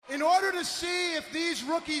to see if these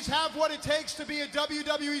rookies have what it takes to be a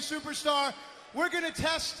WWE superstar. We're going to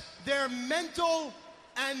test their mental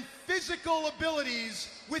and physical abilities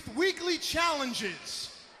with weekly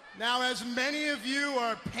challenges. Now, as many of you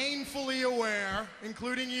are painfully aware,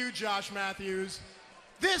 including you, Josh Matthews,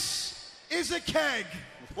 this is a keg.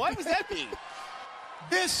 What does that mean?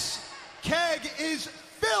 This keg is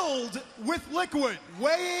filled with liquid,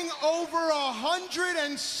 weighing over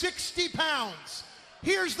 160 pounds.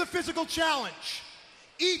 Here's the physical challenge.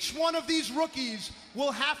 Each one of these rookies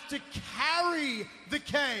will have to carry the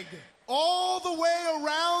keg all the way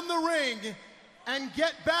around the ring and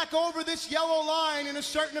get back over this yellow line in a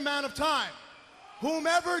certain amount of time.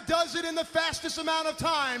 Whomever does it in the fastest amount of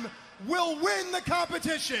time will win the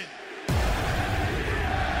competition.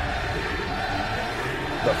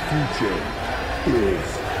 The future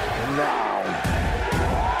is now.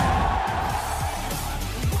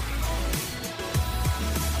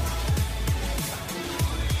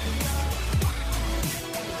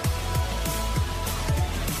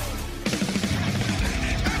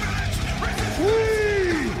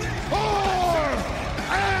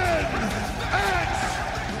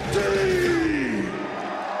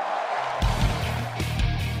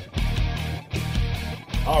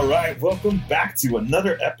 All right, welcome back to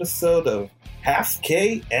another episode of Half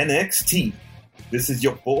K NXT. This is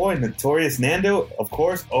your boy, Notorious Nando, of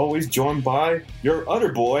course, always joined by your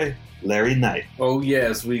other boy, Larry Knight. Oh,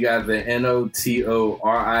 yes, we got the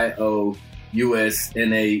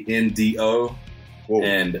NOTORIOUSNANDO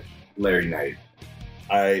and Larry Knight.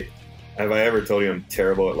 Have I ever told you I'm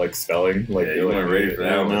terrible at like spelling? Like you weren't ready for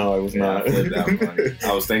that one. No, I was not.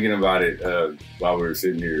 I was thinking about it while we were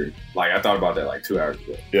sitting here. Like I thought about that like 2 hours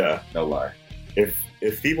ago. Yeah, no lie.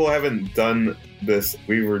 If people haven't done this,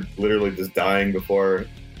 we were literally just dying before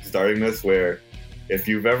starting this. Where if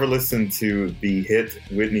you've ever listened to the hit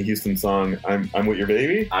Whitney Houston song "I'm with Your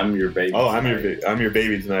Baby," I'm your baby. Oh, I'm your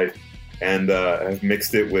baby tonight, and I've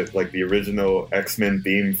mixed it with like the original X-Men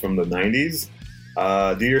theme from the '90s.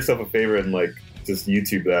 Do yourself a favor and like just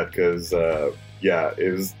YouTube that because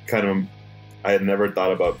it was kind of, I had never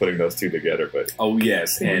thought about putting those two together, but oh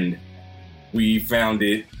yes, and we found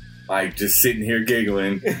it like just sitting here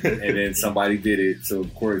giggling, and then somebody did it, so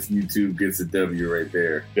of course YouTube gets a W right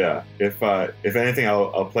there. Yeah, if anything,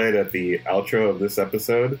 I'll play it at the outro of this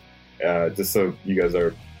episode, just so you guys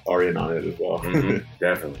are in on it as well. Mm-hmm,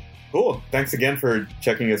 definitely. Cool. Thanks again for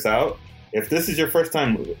checking us out. If this is your first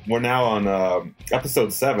time, we're now on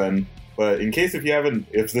episode 7. But in case if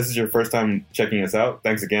this is your first time checking us out,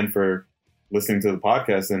 thanks again for listening to the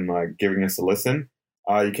podcast and giving us a listen.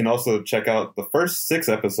 You can also check out the first 6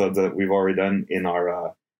 episodes that we've already done in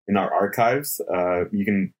our archives. You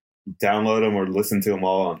can download them or listen to them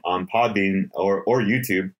all on Podbean or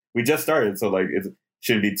YouTube. We just started, so it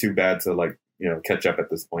shouldn't be too bad to catch up at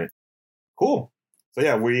this point. Cool. So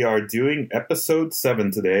yeah, we are doing episode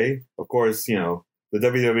 7 today. Of course, the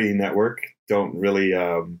WWE Network don't really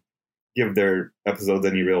give their episodes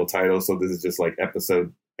any real titles, so this is just like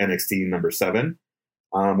episode NXT number 7.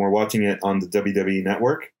 We're watching it on the WWE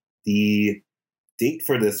Network. The date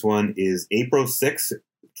for this one is April 6,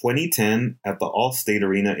 2010 at the Allstate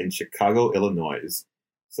Arena in Chicago, Illinois.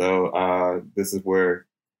 So this is where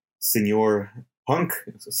Senor Punk's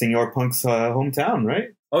hometown,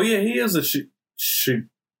 right? Oh yeah, he is a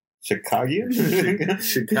Chicagoan?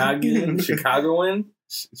 Chicagoan?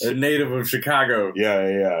 A native of Chicago.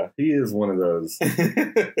 Yeah. He is one of those.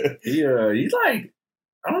 He's like,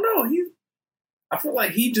 I don't know. I feel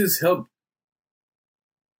like he just helped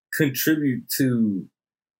contribute to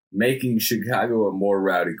making Chicago a more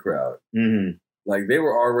rowdy crowd. Mm-hmm. Like they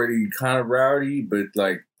were already kind of rowdy, but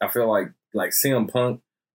I feel like CM Punk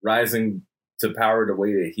rising to power the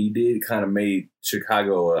way that he did kind of made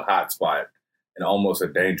Chicago a hot spot. And almost a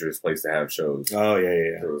dangerous place to have shows. Oh,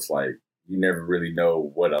 yeah. So it's you never really know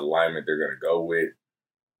what alignment they're going to go with.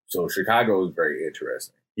 So Chicago is very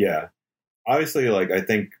interesting. Yeah. Obviously, I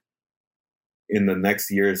think in the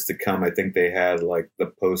next years to come, I think they had,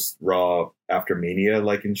 the post-Raw after Mania,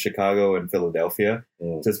 in Chicago and Philadelphia.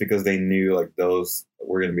 Just because they knew, those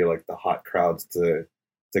were going to be, the hot crowds to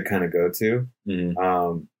kind of go to.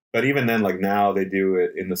 Mm-hmm. But even then, now they do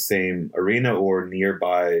it in the same arena or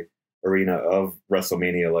nearby arena of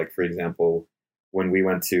WrestleMania. For example, when we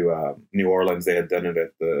went to New Orleans, they had done it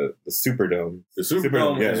at the Superdome. The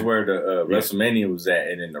Superdome is where the WrestleMania was at,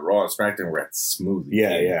 and then the Raw and SmackDown were at Smoothie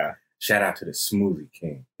King. Yeah. Shout out to the Smoothie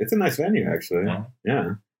King. It's a nice venue, actually.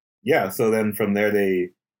 Uh-huh. Yeah. So then from there, they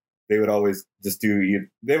would always just do.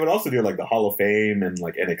 They would also do the Hall of Fame and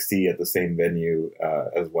NXT at the same venue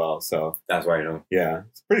as well. So that's right. Yeah,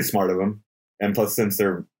 it's pretty smart of them. And plus, since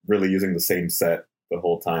they're really using the same set the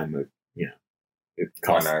whole time. It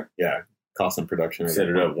costs, Why not? yeah, cost and production. Set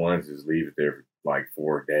it up once, just leave it there for like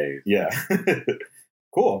 4 days. Yeah.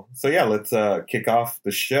 Cool. So yeah, let's kick off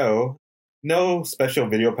the show. No special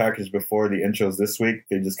video package before the intros this week.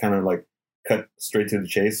 They just kind of like cut straight to the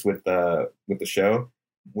chase with the show.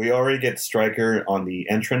 We already get Stryker on the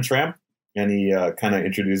entrance ramp, and he kind of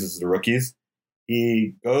introduces the rookies.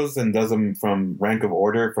 He goes and does them from rank of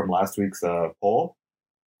order from last week's poll.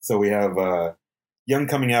 So we have Young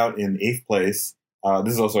coming out in 8th place.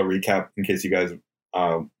 This is also a recap in case you guys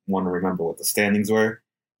want to remember what the standings were.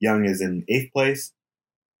 Young is in 8th place.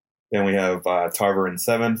 Then we have Tarver in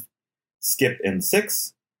 7th, Skip in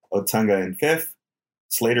 6th, Otunga in 5th,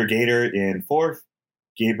 Slater Gator in 4th,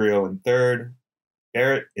 Gabriel in 3rd,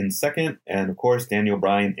 Barrett in 2nd, and of course Daniel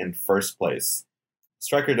Bryan in 1st place.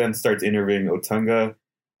 Stryker then starts interviewing Otunga.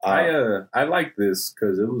 I like this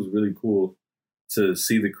because it was really cool to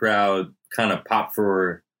see the crowd kind of pop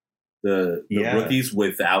for the rookies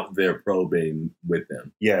without their pro being with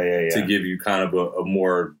them. Yeah. To give you kind of a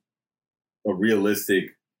more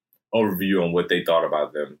realistic overview on what they thought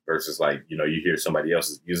about them versus like, you hear somebody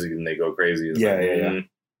else's music and they go crazy. It's you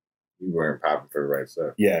weren't popping for the right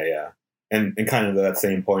stuff. Yeah. And kind of that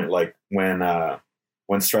same point, like when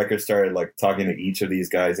Stryker started like talking to each of these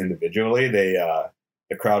guys individually,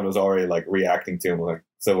 the crowd was already like reacting to him. Like,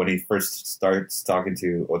 so when he first starts talking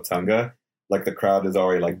to Otunga, like the crowd is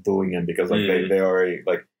already like booing him because like they already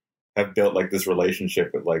like have built like this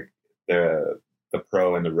relationship with like the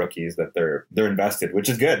pro and the rookies that they're invested, which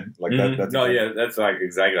is good. Like that's that's like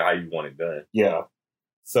exactly how you want it done. Yeah.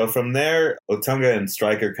 So from there, Otunga and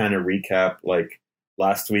Stryker kind of recap like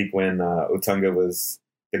last week when Otunga was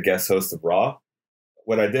the guest host of Raw.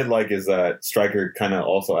 What I did like is that Stryker kind of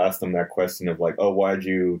also asked him that question of like, oh, why'd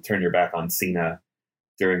you turn your back on Cena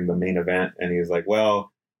during the main event? And he was like,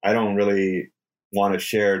 well, I don't really want to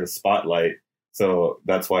share the spotlight. So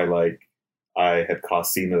that's why like I had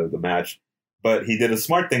cost Cena the match. But he did a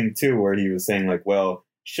smart thing too, where he was saying like, well,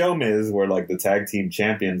 Show Miz were like the tag team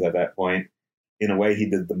champions at that point. In a way, he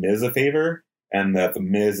did the Miz a favor, and that the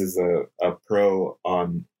Miz is a pro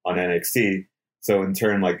on NXT. So in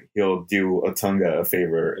turn, like he'll do Otunga a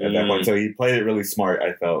favor at that point. So he played it really smart.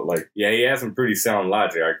 I felt like, yeah, he had some pretty sound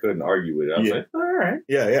logic. I couldn't argue with it. I was like, all right,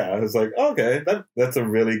 yeah. I was like, okay, that's a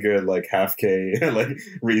really good like half K like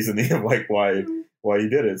reasoning of like why he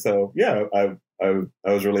did it. So yeah, I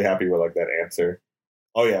was really happy with like that answer.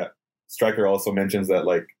 Oh yeah, Stryker also mentions that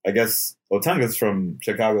like I guess Otunga's from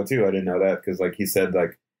Chicago too. I didn't know that because like he said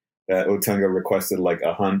like that Otunga requested like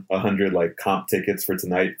 100 like comp tickets for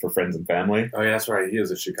tonight for friends and family. Oh yeah, that's right. He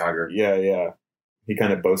is a Chicago. Yeah. He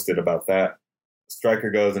kind of boasted about that.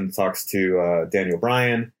 Stryker goes and talks to Daniel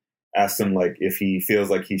Bryan, asks him like if he feels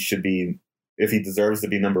like he deserves to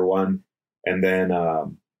be number one, and then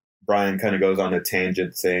Bryan kind of goes on a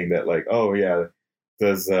tangent saying that like, oh yeah,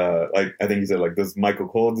 does like I think he said like, does Michael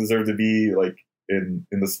Cole deserve to be like in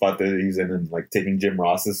the spot that he's in and like taking Jim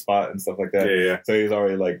Ross's spot and stuff like that. Yeah. So he's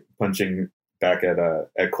already like punching back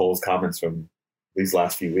at Cole's comments from these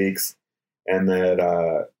last few weeks. And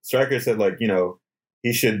that Stryker said like,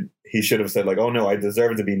 he should have said like, oh no, I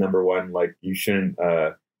deserve to be number one. Like you shouldn't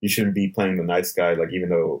be playing the nice guy. Like even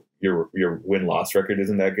though your win-loss record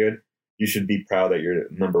isn't that good, you should be proud that you're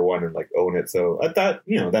number one and like own it. So I thought,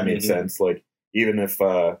 that made sense. Like even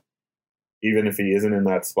if he isn't in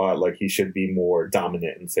that spot, like he should be more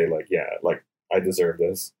dominant and say like, yeah, like I deserve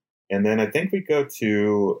this. And then I think he goes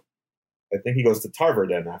to Tarver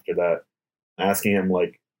then after that, asking him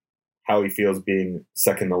like how he feels being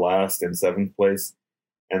second to last in 7th place,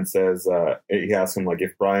 and says he asks him like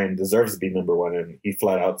if Bryan deserves to be number one, and he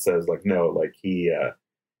flat out says like no, like he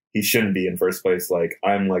shouldn't be in first place. Like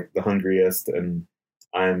I'm like the hungriest, and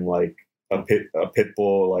I'm like a pit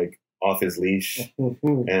bull like off his leash.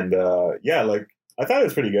 And like I thought it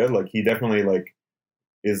was pretty good. Like he definitely like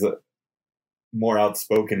is more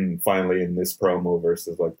outspoken finally in this promo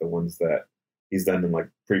versus like the ones that he's done in like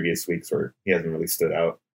previous weeks where he hasn't really stood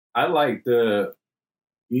out. I like that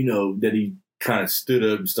he kind of stood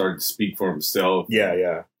up and started to speak for himself.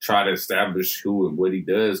 Yeah. Try to establish who and what he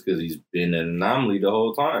does because he's been an anomaly the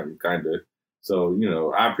whole time, kind of. So,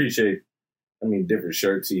 I appreciate different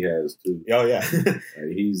shirts he has too. Oh yeah.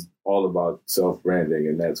 He's all about self-branding,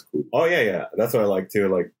 and that's cool. Oh yeah. That's what I like too.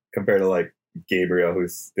 Like compared to like Gabriel,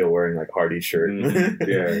 who's still wearing like Hardy's shirt.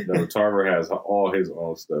 Yeah, no, Tarver has all his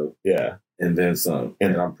own stuff. Yeah. And then some.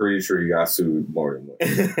 And I'm pretty sure he got sued more than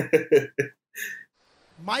once.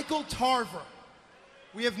 Michael Tarver,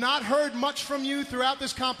 we have not heard much from you throughout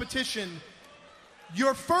this competition.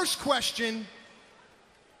 Your first question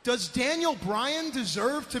Does Daniel Bryan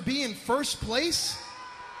deserve to be in first place?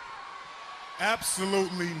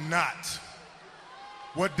 Absolutely not.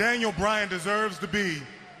 What Daniel Bryan deserves to be,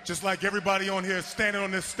 just like everybody on here standing on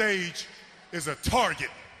this stage, is a target.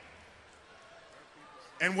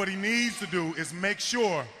 And what he needs to do is make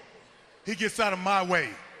sure he gets out of my way.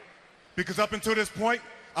 Because up until this point,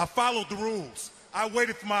 I followed the rules. I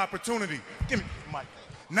waited for my opportunity. Give me the mic.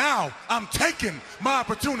 Now, I'm taking my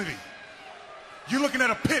opportunity. You're looking at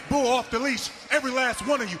a pit bull off the leash, every last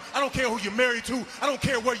one of you. I don't care who you're married to. I don't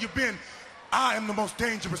care where you've been. I am the most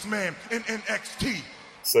dangerous man in NXT.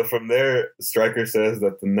 So from there, Stryker says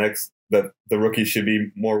that the rookie should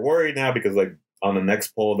be more worried now because like on the next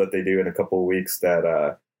poll that they do in a couple of weeks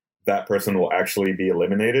that that person will actually be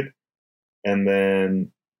eliminated. And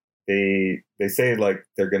then they say like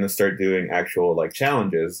they're going to start doing actual like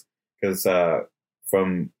challenges because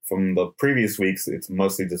from the previous weeks, it's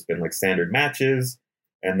mostly just been like standard matches.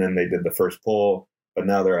 And then they did the first poll, but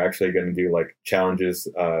now they're actually going to do like challenges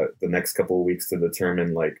the next couple of weeks to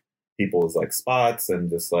determine like people's like spots and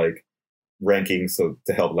just like rankings. So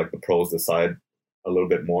to help like the pros decide a little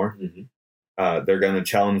bit more, they're going to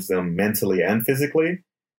challenge them mentally and physically.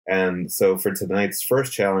 And so for tonight's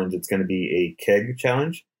first challenge, it's going to be a keg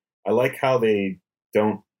challenge. I like how they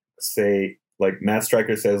don't say like Matt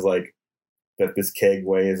Stryker says like that this keg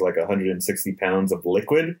weighs like 160 pounds of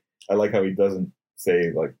liquid. I like how he doesn't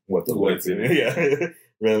say like what the liquid. Yeah,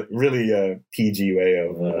 really PG way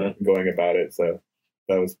of going about it. So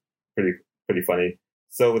that was pretty funny.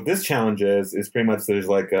 So what this challenge is pretty much there's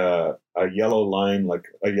like a yellow line, like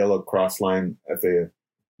a yellow cross line at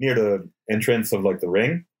near the entrance of like the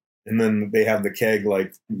ring. And then they have the keg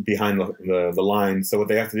like behind the line. So what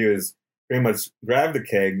they have to do is pretty much grab the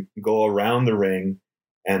keg, go around the ring,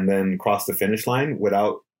 and then cross the finish line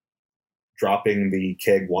without dropping the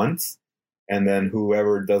keg once. And then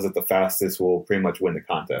whoever does it the fastest will pretty much win the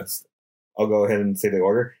contest. I'll go ahead and say the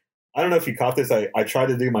order. I don't know if you caught this. I try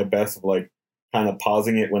to do my best of like kind of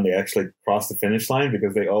pausing it when they actually cross the finish line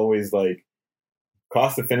because they always like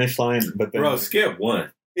cross the finish line, but then skip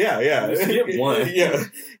one. Yeah. Skip one. Yeah.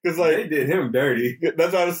 Because like they did him dirty.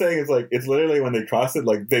 That's what I was saying. It's like it's literally when they cross it,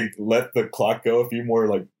 like they let the clock go a few more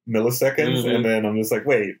like milliseconds, and then I'm just like,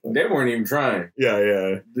 wait. They weren't even trying.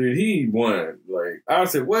 Yeah. Dude, he won. Like I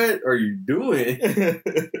said, what are you doing?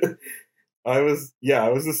 I was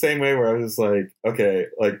the same way where I was just like, okay,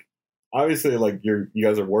 like obviously like you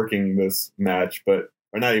guys are working this match, but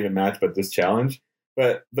this challenge.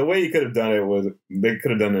 But the way you could have done it was they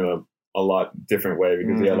could have done it a lot different way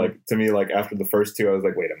because like to me like after the first two I was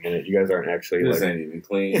like wait a minute, you guys aren't actually this like ain't even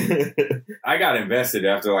clean. I got invested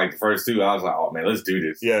after like the first two. I was like, oh man, let's do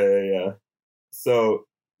this. Yeah. So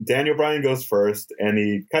Daniel Bryan goes first and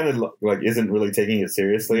he kind of like isn't really taking it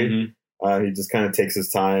seriously. He just kind of takes his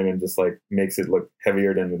time and just like makes it look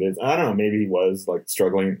heavier than it is. I don't know, maybe he was like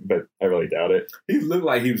struggling, but I really doubt it. He looked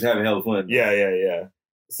like he was having hell of fun. Yeah.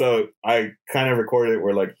 So I kind of recorded it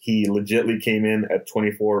where like he legitly came in at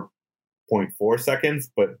 24.4 seconds,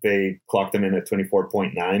 but they clocked him in at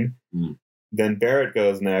 24.9. Then Barrett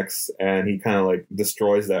goes next, and he kind of like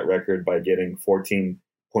destroys that record by getting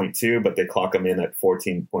 14.2, but they clock him in at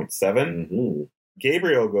 14.7.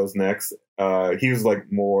 Gabriel goes next. He was like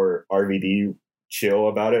more RVD chill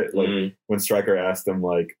about it. Like when Stryker asked him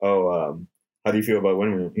like, "Oh, how do you feel about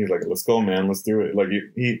winning?" He was like, "Let's go, man. Let's do it." Like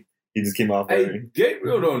he just came off. Hey,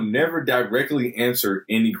 Gabriel don't never directly answer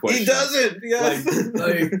any question. He doesn't. Yes.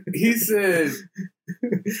 Like he said,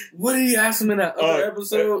 what did he ask him in that other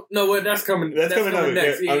episode? No, what? That's coming. That's coming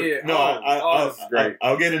next. Yeah. No, this is great.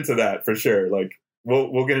 I'll get into that for sure. Like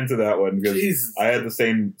we'll get into that one because I had the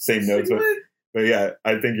same notes. But yeah,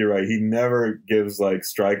 I think you're right. He never gives like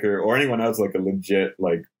Stryker or anyone else like a legit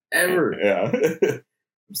like ever. Yeah.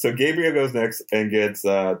 So Gabriel goes next and gets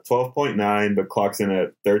 12.9, but clocks in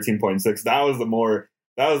at 13.6. That was the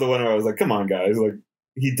one where I was like, come on, guys. Like,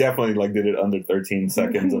 he definitely like did it under 13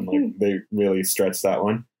 seconds, and like they really stretched that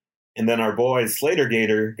one. And then our boy Slater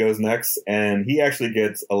Gator goes next, and he actually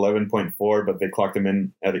gets 11.4, but they clocked him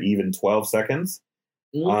in at an even 12 seconds.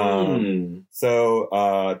 So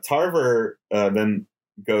Tarver then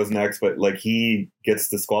goes next, but like he gets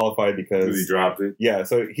disqualified because he dropped it. Yeah,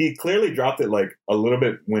 so he clearly dropped it like a little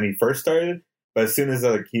bit when he first started, but as soon as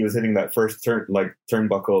like he was hitting that first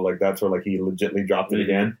turnbuckle, like that's where like he legitly dropped it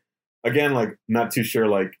again. Again, like not too sure.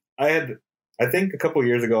 Like I think a couple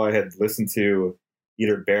years ago I had listened to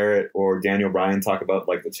either Barrett or Daniel Bryan talk about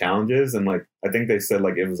like the challenges, and like I think they said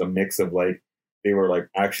like it was a mix of like they were like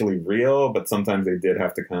actually real, but sometimes they did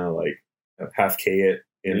have to kind of like half K it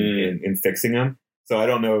in fixing them. So I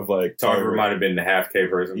don't know if like Tarver might have been the half K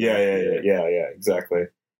person. Yeah, exactly.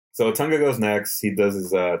 So Tunga goes next. He does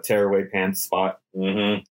his tearaway pants spot.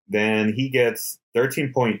 Mm-hmm. Then he gets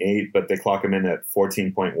 13.8, but they clock him in at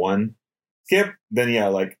 14.1. Skip, then yeah,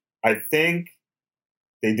 like, I think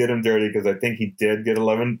they did him dirty because I think he did get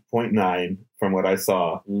 11.9 from what I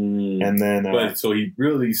saw. And then... but so he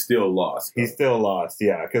really still lost. He still lost,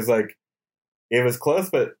 yeah. Because, like, it was close,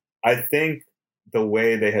 but I think the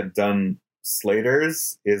way they had done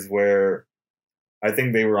Slater's is where I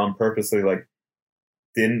think they were on purposely, like,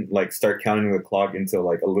 didn't, like, start counting the clock until,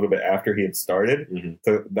 like, a little bit after he had started. Mm-hmm.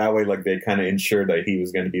 So that way, like, they kind of ensured that he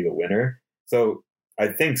was going to be the winner. So I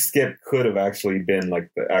think Skip could have actually been,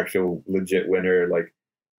 like, the actual legit winner, like,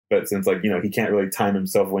 but since, like, you know, he can't really time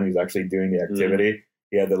himself when he's actually doing the activity,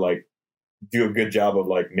 he had to, like, do a good job of,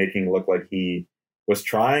 like, making it look like he was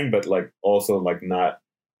trying, but, like, also, like, not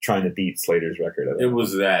trying to beat Slater's record. It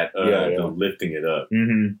was that, the lifting it up.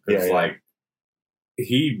 Mm-hmm. It's like,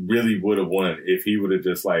 he really would have won if he would have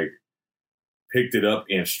just, like, picked it up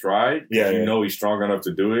in stride. You know he's strong enough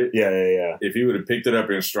to do it. Yeah. If he would have picked it up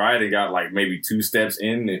in stride and got, like, maybe 2 steps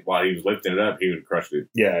in while he was lifting it up, he would have crushed it.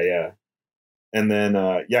 Yeah. And then,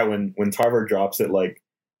 when Tarver drops it, like,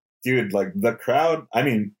 dude, like, the crowd, I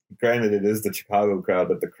mean, granted, it is the Chicago crowd,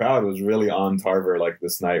 but the crowd was really on Tarver, like,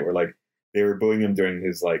 this night, where, like, they were booing him during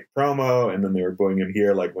his, like, promo, and then they were booing him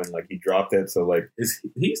here, like, when, like, he dropped it, so, like...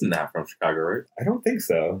 He's not from Chicago, right? I don't think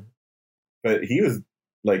so. But he was,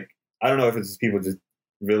 like, I don't know if it's just people just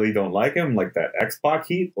really don't like him, like that X-Pac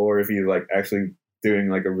heat, or if he's, like, actually doing,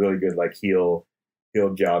 like, a really good, like, heel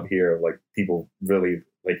job here of, like, people really,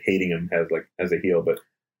 like, hating him as a heel, but...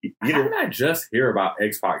 How did I just hear about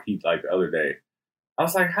X-Pac heat, like, the other day? I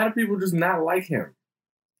was like, how do people just not like him?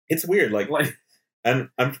 It's weird, like...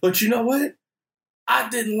 But you know what? I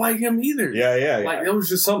didn't like him either. Yeah. Like, it was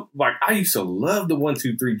just like, I used to love the 1,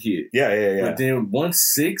 2, 3 kid. Yeah. But then once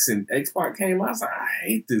 6 and X-Pac came out, I was like, I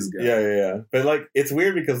hate this guy. Yeah. But, like, it's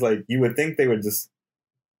weird because, like, you would think they would just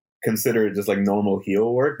consider it just, like, normal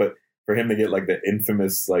heel work, but for him to get, like, the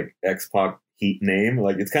infamous, like, X-Pac heat name,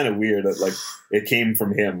 like, it's kind of weird that, like, it came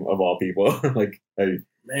from him, of all people.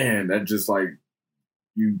 Man, that just, like,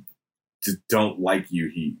 you just don't like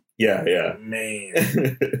you, Heat. Yeah. Man.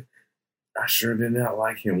 I sure did not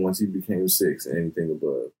like him once he became 6 and anything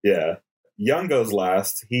above. Yeah. Young goes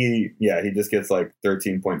last. He just gets like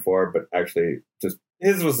 13.4, but actually just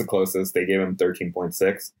his was the closest. They gave him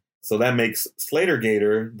 13.6. So that makes Slater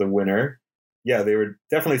Gator the winner. Yeah, they were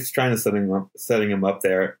definitely trying to setting him up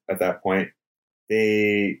there at that point.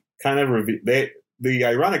 They kind of the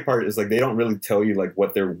ironic part is like they don't really tell you like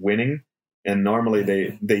what they're winning, and normally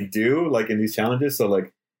they do like in these challenges. So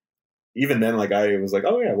like even then, like I was like,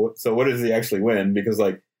 oh yeah, so what does he actually win? Because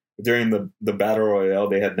like during the battle royale,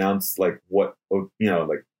 they had announced like what what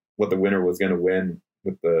the winner was going to win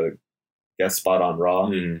with the guest spot on Raw,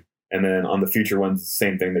 and then on the future ones,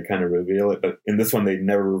 same thing. They kind of reveal it, but in this one, they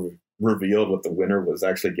never revealed what the winner was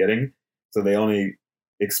actually getting. So they only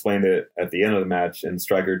explained it at the end of the match, and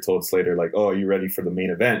Stryker told Slater like, "Oh, are you ready for the main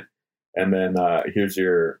event?" And then here's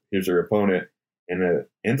your opponent, and it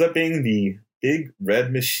ends up being the Big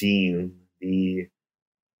Red Machine, the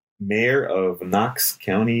mayor of Knox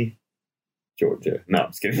County, Georgia. No,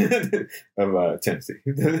 I'm just kidding. Of Tennessee.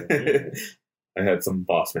 I had some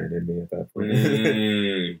boss man in me at that point.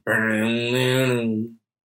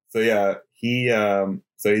 So yeah,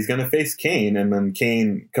 he's gonna face Kane, and then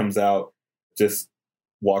Kane comes out, just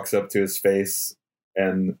walks up to his face,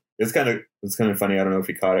 and it's kind of funny. I don't know if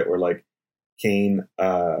you caught it, where like Kane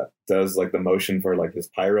does like the motion for like his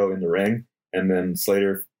pyro in the ring, and then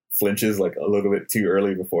Slater flinches like a little bit too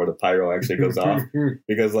early before the pyro actually goes off,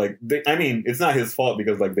 because like it's not his fault,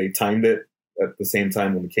 because like they timed it at the same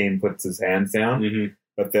time when Kane puts his hands down,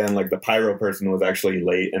 but then like the pyro person was actually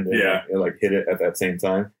late, and they like hit it at that same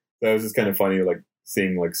time. So it was just kind of funny, like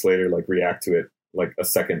seeing like Slater like react to it like a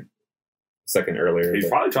second earlier. He's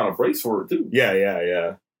probably trying to brace for it too.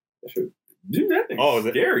 Yeah. Dude, that thing's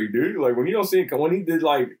scary, dude. Like when you don't see it, when he did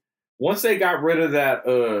like once they got rid of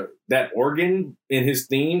that organ in his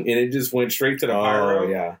theme and it just went straight to the pyro.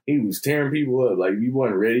 Yeah, he was tearing people up. Like you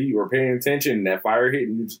weren't ready or paying attention, and that fire hit,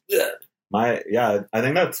 and you just I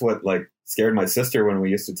think that's what like scared my sister when we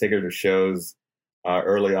used to take her to shows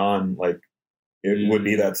early on. Like it would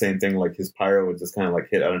be that same thing. Like his pyro would just kind of like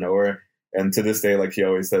hit out of nowhere. And to this day, like she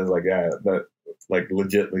always says, like that like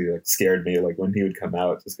legitly like scared me. Like when he would come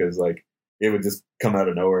out, just because like it would just come out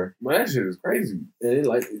of nowhere. Man, that shit is crazy. And it,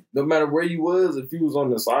 like no matter where you was, if you was on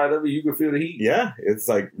the side of it, you could feel the heat. Yeah, it's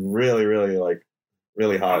like really, really like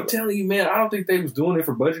really hot. I'm telling you, man, I don't think they was doing it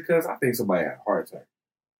for budget cuts. I think somebody had a heart attack.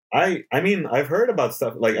 I mean, I've heard about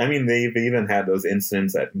stuff like they've even had those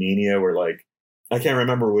incidents at Mania where like I can't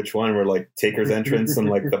remember which one, where like Taker's entrance and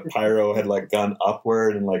like the pyro had like gone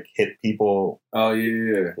upward and like hit people. Oh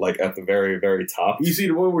yeah. Like at the very, very top. You see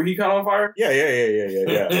the one where he caught on fire?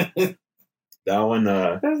 Yeah. That one.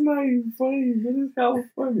 That's not even funny, but it's kind of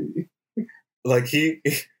funny. Like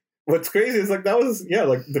what's crazy is like that was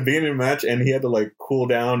like the beginning of the match, and he had to like cool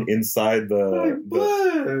down inside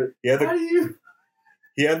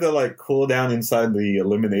he had to like cool down inside the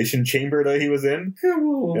elimination chamber that he was in. Come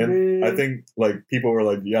on, and man. I think like people were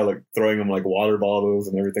like like throwing him like water bottles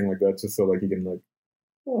and everything like that, just so like he can like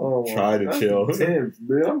try to chill. Intense,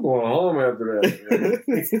 man. I'm going home after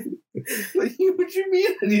that. Like, what you mean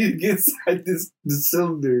I need to get inside this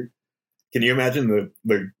cylinder? Can you imagine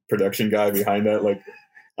the production guy behind that? Like,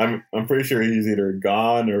 I'm pretty sure he's either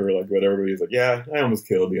gone or like whatever. He's like, yeah, I almost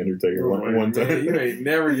killed the Undertaker one time. Man, you ain't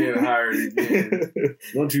never getting hired again.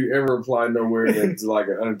 Don't you ever apply nowhere that's like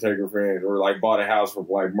an Undertaker fan or like bought a house from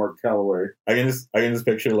like Mark Calloway. I can just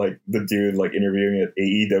picture like the dude like interviewing at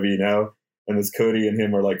AEW now, and this Cody and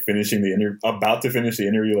him are like finishing the interview, about to finish the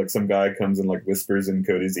interview. Like some guy comes and like whispers in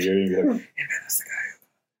Cody's ear and be like, "Hey man, that's the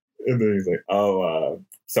guy." And then he's like, "Oh,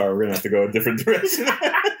 sorry, we're gonna have to go a different direction."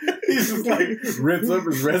 He's just like rips up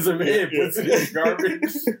his resume and puts it in the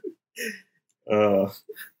garbage.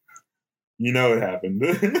 You know it happened.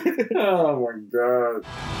 Oh my god.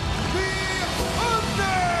 The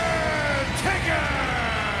Undertaker!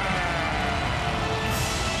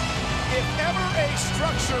 If ever a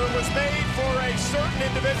structure was made for a certain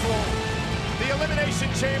individual, the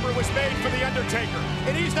Elimination Chamber was made for The Undertaker,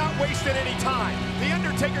 and he's not wasting any time. The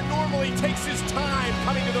Undertaker normally takes his time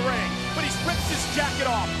coming to the ring, but he's ripped his jacket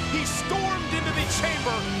off. He stormed into the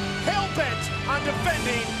chamber, hell-bent on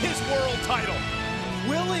defending his world title.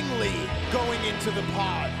 Willingly going into the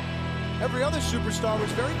pod. Every other superstar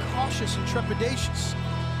was very cautious and trepidatious.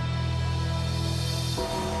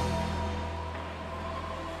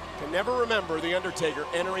 Can never remember The Undertaker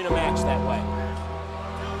entering a match that way.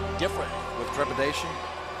 Different. With trepidation?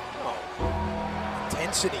 Oh.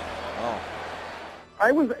 Intensity. Oh.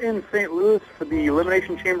 I was in St. Louis for the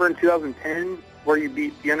Elimination Chamber in 2010, where you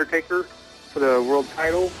beat The Undertaker for the world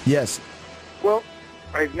title. Yes. Well,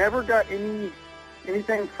 I've never got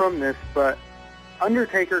anything from this, but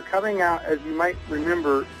Undertaker coming out, as you might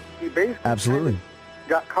remember, he basically Absolutely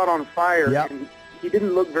got caught on fire, Yep. and he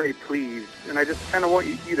didn't look very pleased. And I just kind of want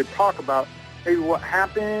you to talk about maybe what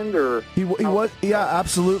happened, or he was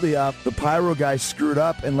absolutely. The pyro guy screwed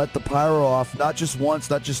up and let the pyro off not just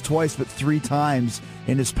once, not just twice, but 3 times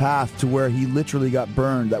in his path to where he literally got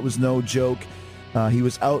burned. That was no joke. He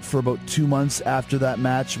was out for about 2 months after that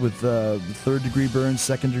match with 3rd-degree burns,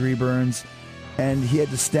 2nd-degree burns, and he had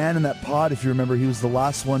to stand in that pod. If you remember, he was the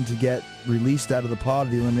last one to get released out of the pod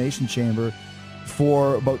of the Elimination Chamber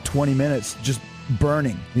for about 20 minutes, just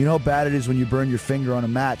burning. You know how bad it is when you burn your finger on a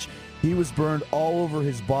match. He was burned all over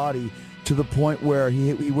his body to the point where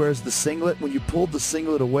he wears the singlet. When you pulled the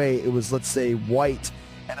singlet away, it was, let's say, white,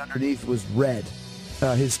 and underneath was red.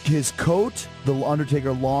 His coat, the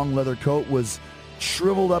Undertaker long leather coat, was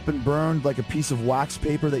shriveled up and burned like a piece of wax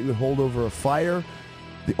paper that you would hold over a fire.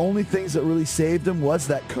 The only things that really saved him was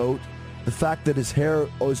that coat, the fact that his hair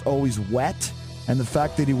was always wet, and the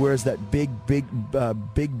fact that he wears that big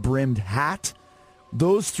brimmed hat.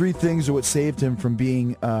 Those 3 things are what saved him from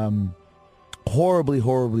being horribly,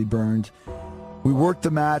 horribly burned. We worked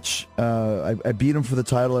the match. I beat him for the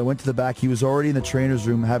title. I went to the back. He was already in the trainer's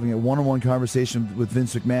room having a one-on-one conversation with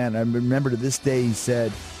Vince McMahon. I remember to this day he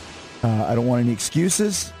said, I don't want any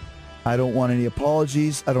excuses. I don't want any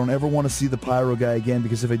apologies. I don't ever want to see the pyro guy again,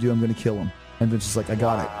 because if I do, I'm going to kill him. And Vince is like, I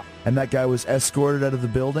got it. And that guy was escorted out of the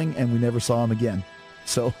building, and we never saw him again.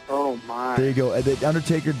 So, oh my. There you go. The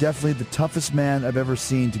Undertaker, definitely the toughest man I've ever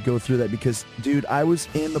seen to go through that, because, dude, I was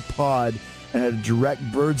in the pod and had a direct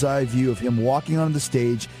bird's eye view of him walking onto the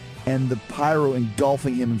stage and the pyro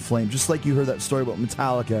engulfing him in flame. Just like you heard that story about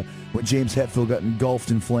Metallica when James Hetfield got engulfed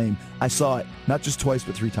in flame. I saw it, not just twice,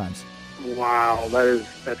 but 3 times. Wow,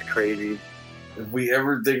 that's crazy. If we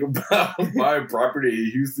ever think about buying property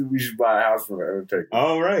in Houston, we should buy a house from the Undertaker.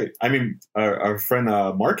 Oh, right. I mean, our friend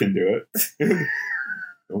Mark can do it.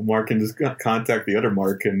 Mark can just contact the other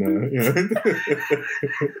Mark and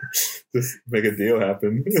just make a deal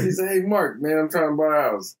happen. He said, "Hey, Mark, man, I'm trying to buy a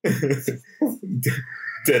house."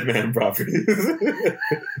 Dead man property.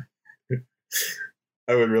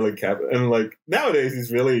 I would really cap it. And like nowadays,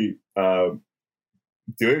 he's really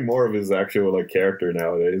doing more of his actual like character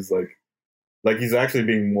nowadays. Like he's actually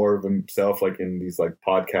being more of himself, like in these like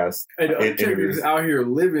podcasts. Hey, the Undertaker's out here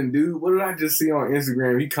living, dude. What did I just see on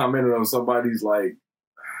Instagram? He commented on somebody's like,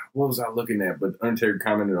 what was I looking at? But Undertaker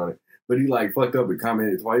commented on it. but he like fucked up and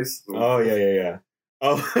commented twice. Oh yeah.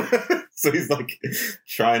 Oh, so he's like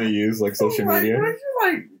trying to use like social media.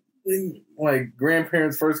 Like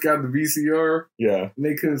grandparents first got the VCR. Yeah, and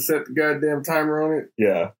they couldn't set the goddamn timer on it.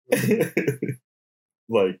 Yeah.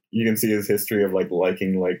 Like you can see his history of like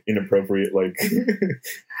liking like inappropriate like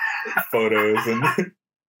photos and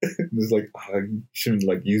just like you shouldn't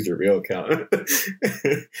like use your real account.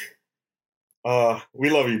 We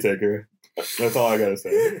love you, Taker. That's all I gotta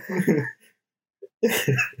say.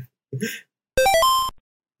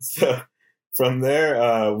 So from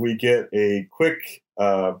there, we get a quick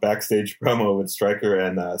backstage promo with Stryker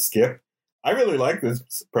and Skip. I really like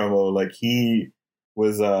this promo. Like he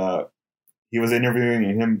was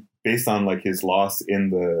interviewing him based on like his loss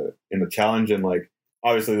in the challenge, and like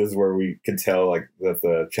obviously this is where we could tell like that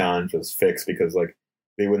the challenge was fixed because like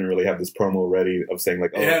they wouldn't really have this promo ready of saying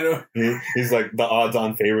like, oh, he's like the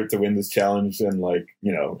odds-on favorite to win this challenge, and like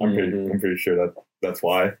I'm pretty sure that's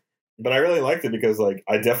why. But I really liked it because like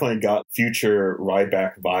I definitely got future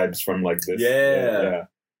Ryback vibes from like this. Yeah.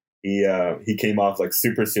 He came off like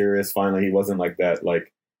super serious. Finally, he wasn't like that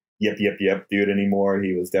like yep dude anymore.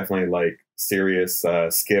 He was definitely like serious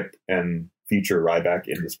Skip and future Ryback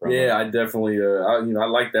in this promo. Yeah, I definitely I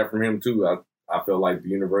like that from him too. I felt like the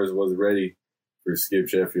universe wasn't ready for Skip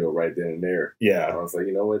Sheffield right then and there. Yeah, I was like,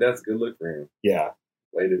 you know what, that's a good look for him. Yeah.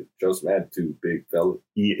 Way to show some attitude, big fella.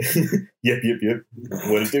 Yeah. Yep.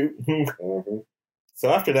 What it do? Mm-hmm. So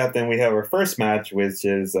after that, then we have our first match, which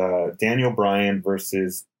is Daniel Bryan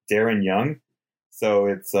versus Darren Young. So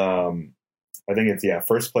it's I think it's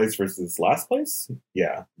first place versus last place.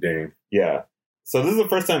 Yeah. Damn. Yeah. So this is the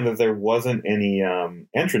first time that there wasn't any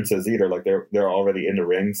entrances either. Like they're already in the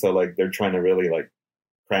ring, so like they're trying to really like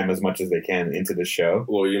cram as much as they can into the show.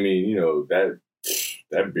 Well, you mean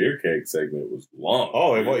that beer keg segment was long.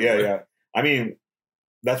 Oh, yeah. I mean,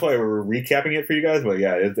 that's why we're recapping it for you guys. But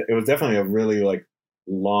yeah, it was definitely a really like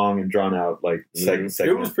long and drawn out like segment.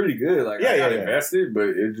 It was pretty good. Like I got invested, but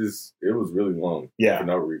it was really long. Yeah, for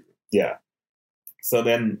no reason. Yeah. So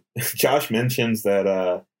then Josh mentions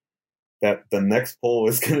that that the next poll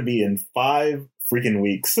is going to be in 5 freaking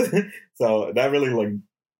weeks. So that really like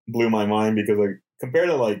blew my mind because like compared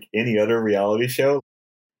to like any other reality show,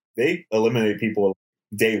 they eliminate people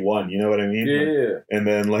day 1. You know what I mean? Yeah. And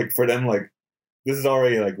then like for them, like this is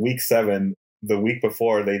already like week 7. The week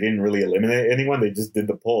before they didn't really eliminate anyone. They just did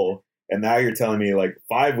the poll. And now you're telling me like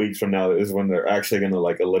 5 weeks from now is when they're actually going to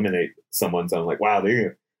like eliminate someone. So I'm like, wow,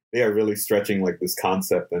 they are really stretching like this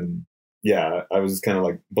concept. And yeah, I was just kind of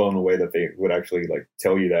like blown away that they would actually like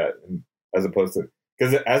tell you that, and as opposed to,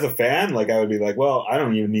 because as a fan, like I would be like, well, I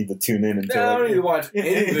don't even need to tune in until I don't need to watch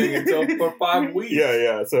anything until for 5 weeks.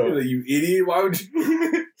 Yeah. So you idiot, why would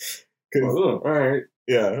you? All right.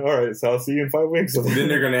 Yeah, all right. So I'll see you in 5 weeks. Then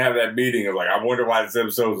they're gonna have that meeting of like, I wonder why this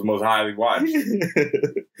episode is the most highly watched.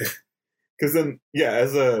 Because then, yeah,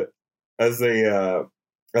 as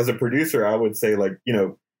a producer, I would say like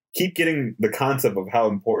keep getting the concept of how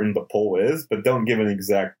important the poll is, but don't give an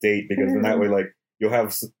exact date because then that way like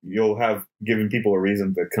you'll have given people a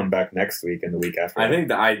reason to come back next week and the week after. I think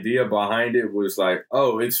the idea behind it was like,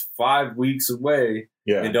 oh, it's 5 weeks away.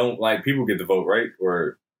 Yeah, and don't like people get to vote, right?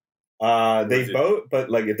 Or they vote, but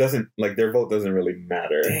like it doesn't like their vote doesn't really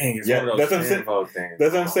matter. Dang, it's one of those that's what I'm saying. Vote things.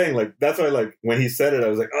 That's what I'm saying. Like that's why like when he said it, I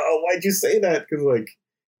was like, oh, why'd you say that? Because like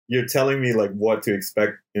you're telling me like what to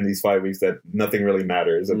expect in these 5 weeks that nothing really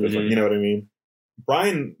matters. Mm-hmm. You know what I mean?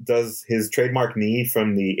 Brian does his trademark knee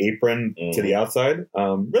from the apron to the outside.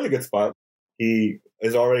 Really good spot. He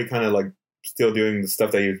is already kind of like still doing the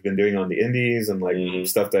stuff that he's been doing on the indies and like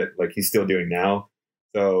stuff that like he's still doing now.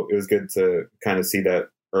 So it was good to kind of see that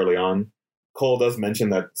early on. Cole does mention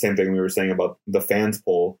that same thing we were saying about the fans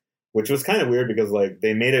poll, which was kind of weird because like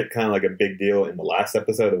they made it kind of like a big deal in the last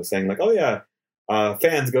episode of saying like, oh yeah,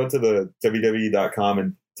 fans go to the WWE.com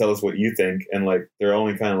and tell us what you think. And like they're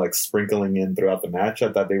only kind of like sprinkling in throughout the match.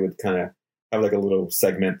 I thought they would kind of have like a little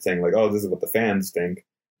segment saying like, oh, this is what the fans think.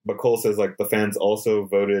 But Cole says like the fans also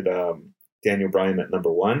voted Daniel Bryan at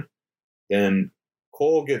number 1. Then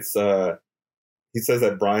Cole gets he says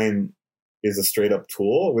that Bryan is a straight up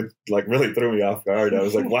tool, which like really threw me off guard. I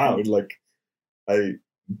was like, wow, like I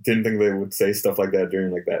didn't think they would say stuff like that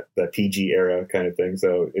during like that PG era kind of thing.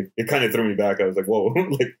 So it kind of threw me back. I was like, whoa,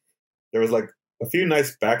 like there was like a few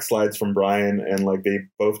nice backslides from Bryan, and like they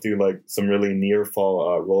both do like some really near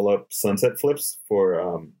fall roll up sunset flips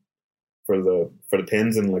for the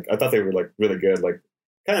pins, and like I thought they were like really good. Like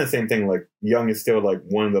kind of the same thing. Like Young is still like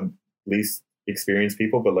one of the least experienced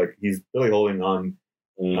people, but like he's really holding on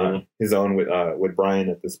his own with Bryan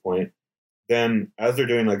at this point. Then as they're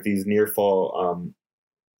doing like these near fall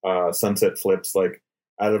sunset flips, like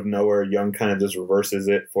out of nowhere. Young kind of just reverses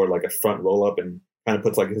it for like a front roll up and kind of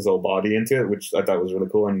puts like his whole body into it, which I thought was really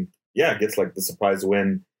cool. And yeah, gets like the surprise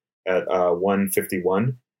win at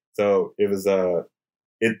 151. So it was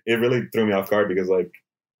it really threw me off guard because like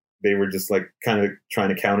they were just like kind of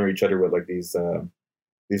trying to counter each other with like these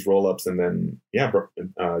roll ups, and then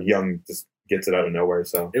Young just gets it out of nowhere.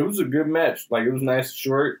 So it was a good match. Like, it was nice and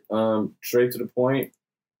short, straight to the point.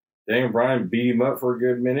 Daniel Bryan beat him up for a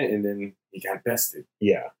good minute, and then he got bested.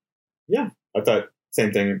 Yeah. I thought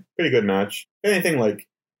same thing. Pretty good match. Anything like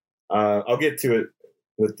I'll get to it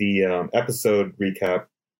with the episode recap,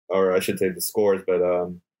 or I should say the scores. But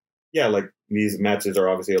like these matches are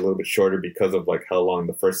obviously a little bit shorter because of like how long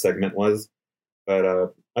the first segment was.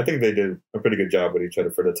 But I think they did a pretty good job with each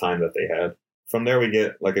other for the time that they had. From there, we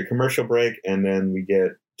get like a commercial break, and then we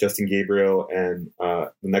get Justin Gabriel, and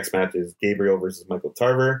the next match is Gabriel versus Michael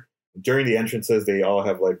Tarver. During the entrances, they all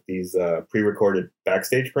have like these pre-recorded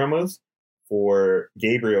backstage promos. For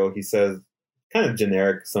Gabriel, he says kind of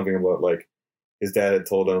generic, something about like his dad had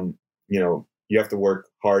told him, you have to work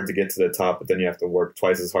hard to get to the top, but then you have to work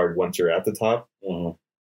twice as hard once you're at the top. Mm-hmm.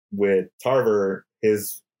 With Tarver,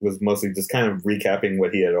 his was mostly just kind of recapping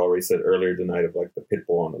what he had already said earlier tonight of like the pit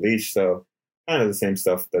bull on the leash. So kind of the same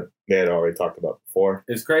stuff that they had already talked about before.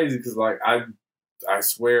 It's crazy because like I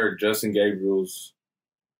swear Justin Gabriel's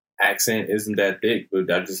accent isn't that thick,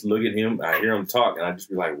 but I just look at him, I hear him talk, and I just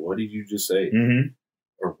be like, what did you just say? Mm-hmm.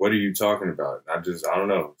 Or what are you talking about? I don't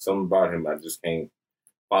know. Something about him I just can't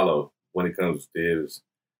follow when it comes to his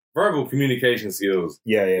verbal communication skills.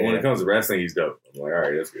 Yeah. When it comes to wrestling, he's dope. I'm like, all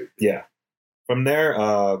right, that's good. Yeah. From there,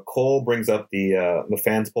 Cole brings up the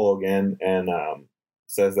fans poll again and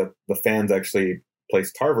says that the fans actually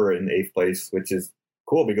placed Tarver in 8th place, which is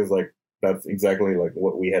cool because like that's exactly like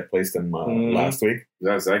what we had placed him last week.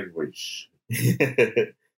 That's exactly what.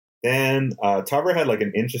 Then Tarver had like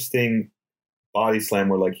an interesting body slam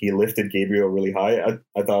where like he lifted Gabriel really high.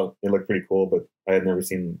 I thought it looked pretty cool, but I had never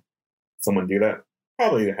seen someone do that.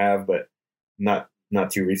 Probably have, but not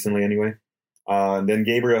too recently anyway. And then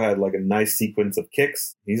Gabriel had like a nice sequence of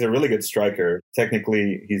kicks. He's a really good striker.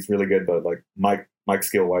 Technically, he's really good, but like Mike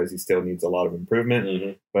skill wise, he still needs a lot of improvement.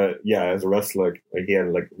 Mm-hmm. But yeah, as a wrestler, like he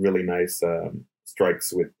had like really nice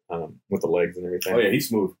strikes with the legs and everything. Oh yeah, he's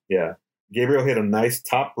smooth. Yeah, Gabriel hit a nice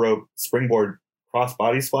top rope springboard cross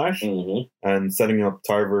body splash, and setting up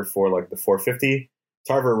Tarver for like the 450.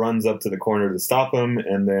 Tarver runs up to the corner to stop him,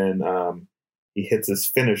 and then he hits his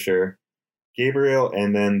finisher. Gabriel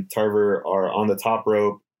and then Tarver are on the top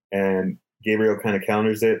rope, and Gabriel kind of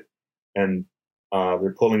counters it, and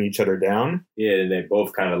they're pulling each other down. Yeah, and they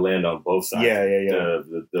both kind of land on both sides. Yeah.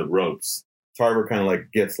 The ropes. Tarver kind of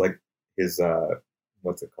like gets like his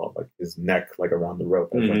what's it called, like his neck like around the rope,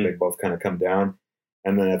 and like they both kind of come down.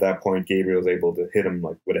 And then at that point, Gabriel's able to hit him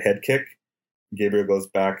like with a head kick. Gabriel goes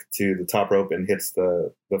back to the top rope and hits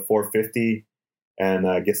the 450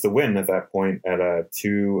 and gets the win at that point at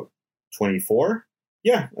 224.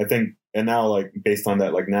 Yeah, I think. And now, like, based on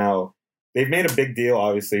that, like now they've made a big deal,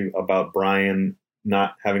 obviously, about Bryan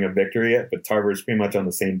not having a victory yet, but Tarver's pretty much on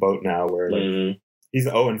the same boat now where like he's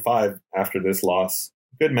 0-5 after this loss.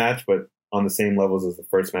 Good match, but on the same levels as the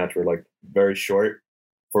first match were like very short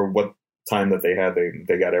for what time that they had.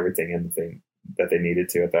 They got everything in that they needed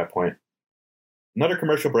to at that point. Another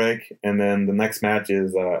commercial break, and then the next match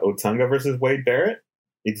is Otunga versus Wade Barrett.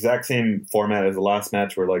 Exact same format as the last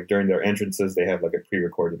match, where like during their entrances they have like a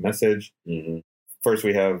pre-recorded message. First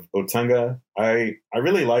we have Otunga. I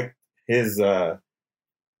really like his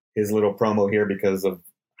little promo here because of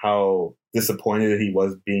how disappointed he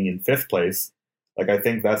was being in 5th place. Like I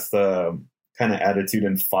think that's the kind of attitude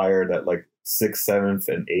and fire that like 6th, 7th,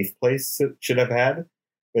 and 8th place should have had.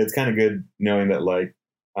 But it's kind of good knowing that like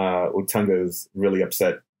Otunga is really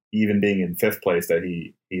upset, even being in 5th place, that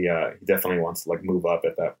he definitely wants to like move up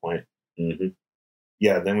at that point.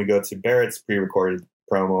 Yeah, then we go to Barrett's pre-recorded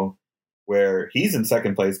promo where he's in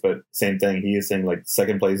 2nd place, but same thing. He is saying like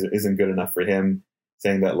 2nd place isn't good enough for him,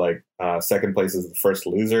 saying that like 2nd place is the first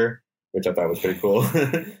loser, which I thought was pretty cool.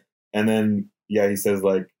 And then yeah, he says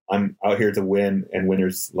like I'm out here to win, and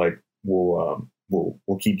winners like will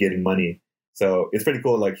keep getting money. So it's pretty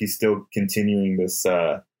cool. Like he's still continuing this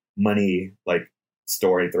money like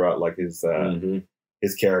story throughout like his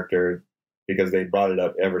character, because they brought it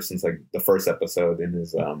up ever since like the first episode in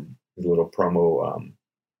his little promo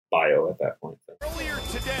bio at that point. Earlier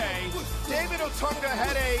today, David Otunga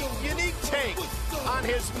had a unique take on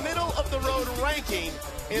his middle of the road ranking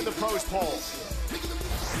in the post poll.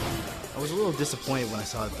 I was a little disappointed when I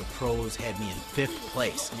saw that the pros had me in 5th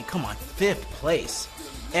place. I mean, come on, 5th place.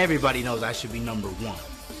 Everybody knows I should be number 1.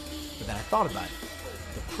 But then I thought about it.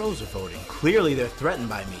 The pros are voting. Clearly they're threatened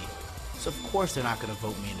by me. So of course they're not going to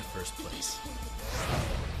vote me into first place.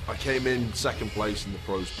 I came in second place in the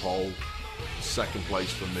pros poll. Second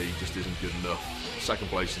place for me just isn't good enough. Second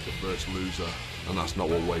place is the first loser, and that's not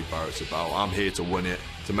what Wade Barrett's about. I'm here to win it.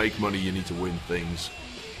 To make money, you need to win things,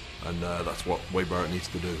 and that's what Wade Barrett needs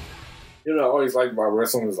to do. You know, I always like about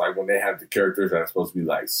wrestling is like when they have the characters that are supposed to be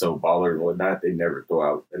like so baller and whatnot, they never throw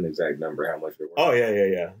out an exact number how much they're worth. Oh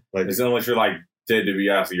yeah. Like it's unless you're like Ted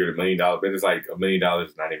DiBiase, you're $1 million, but it's like $1 million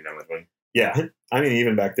is not even that much money. yeah. I mean,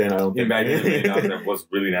 even back then, I don't think Back then, $1 million was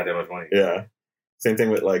really not that much money. Yeah. Same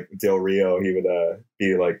thing with like Del Rio. He would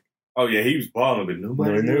be like, oh yeah, he was balling, but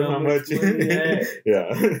nobody knew how much. money he had.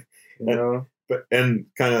 Yeah. You know? And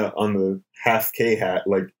kind of on the half K hat,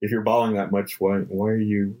 like if you're balling that much, why are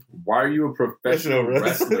you a professional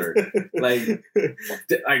wrestler? like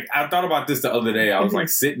I thought about this the other day. I was like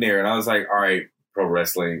sitting there and I was like, all right, pro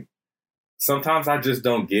wrestling. Sometimes I just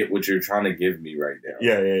don't get what you're trying to give me right now.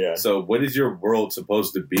 Yeah. So what is your world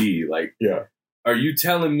supposed to be? Like, yeah. Are you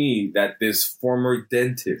telling me that this former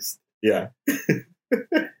dentist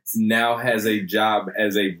now has a job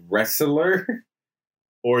as a wrestler?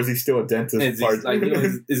 Or is he still a dentist?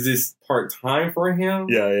 Is this part-time for him?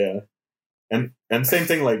 Yeah. And same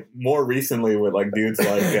thing, like, more recently with, like, dudes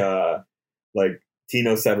like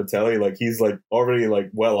Tino Sabatelli, like, he's, like, already,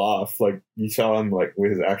 like, well off. Like, you saw him, like,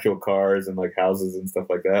 with his actual cars and, like, houses and stuff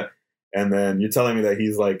like that. And then you're telling me that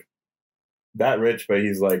he's, like, that rich, but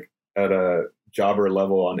he's, like, at a jobber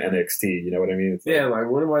level on NXT. You know what I mean? It's like,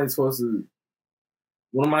 what am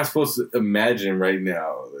I supposed to imagine right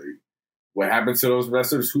now? Like, what happened to those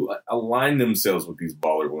wrestlers who align themselves with these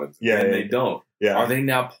baller ones? And they don't. Yeah. Are they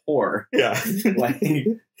now poor? Yeah. Like,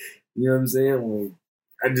 you know what I'm saying?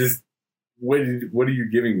 Like, what are you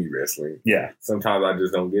giving me, wrestling? Yeah. Sometimes I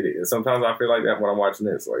just don't get it. And sometimes I feel like that when I'm watching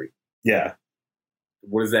this. Like, yeah.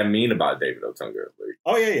 What does that mean about David Otunga? Like,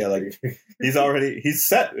 oh, yeah. Like, he's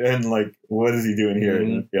set. And, like, what is he doing here?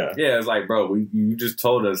 Mm-hmm. Yeah. Yeah, it's like, bro, you just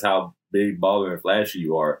told us how big, baller, and flashy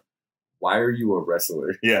you are. Why are you a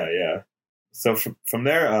wrestler? Yeah. So from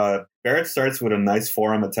there, Barrett starts with a nice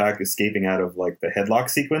forearm attack, escaping out of like the headlock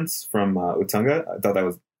sequence from Otunga. I thought that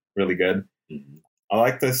was really good. Mm-hmm. I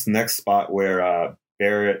like this next spot where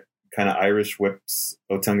Barrett kind of Irish whips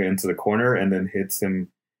Otunga into the corner and then hits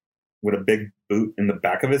him with a big boot in the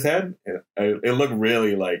back of his head. It looked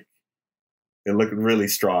really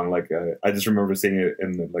strong. Like I just remember seeing it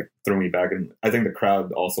and like threw me back, and I think the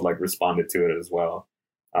crowd also like responded to it as well.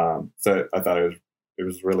 So I thought it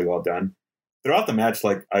was really well done. Throughout the match,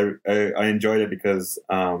 like I enjoyed it because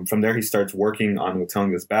from there he starts working on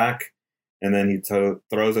Otunga's back, and then he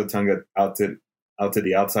throws Otunga out to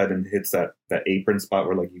the outside and hits that apron spot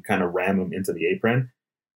where like you kind of ram him into the apron.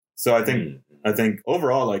 So I think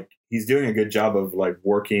overall like he's doing a good job of like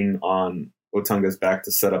working on Otunga's back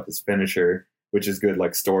to set up his finisher, which is good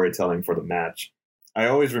like storytelling for the match. I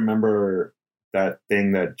always remember that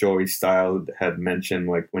thing that Joey Styles had mentioned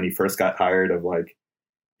like when he first got hired of like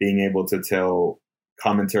being able to tell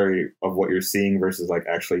commentary of what you're seeing versus like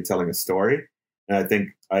actually telling a story. And I think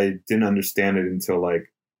I didn't understand it until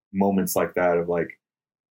like moments like that of like,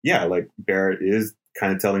 yeah, like Barrett is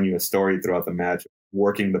kind of telling you a story throughout the match,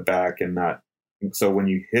 working the back and not. So when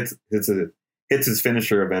you hits his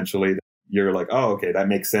finisher eventually, you're like, oh, okay, that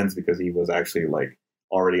makes sense because he was actually like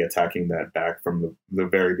already attacking that back from the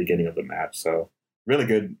very beginning of the match. So really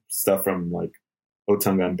good stuff from like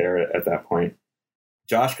Otunga and Barrett at that point.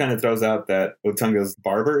 Josh kind of throws out that Otunga's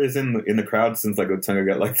barber is in the crowd since like Otunga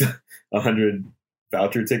got like 100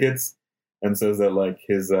 voucher tickets, and says that like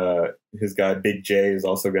his guy Big J is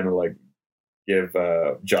also going to like give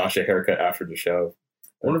Josh a haircut after the show.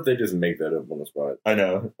 I wonder if they just make that up on the spot. I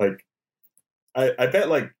know, like I bet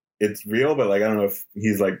like it's real, but like I don't know if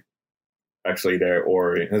he's like actually there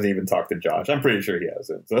or hasn't even talked to Josh. I'm pretty sure he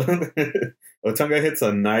hasn't. So Otunga hits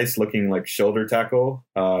a nice looking like shoulder tackle.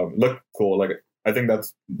 Looked cool. Like I think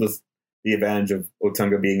that's the advantage of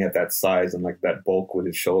Otunga being at that size and like that bulk with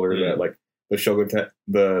his shoulder. That like the shoulder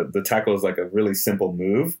the tackle is like a really simple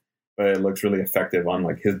move, but it looks really effective on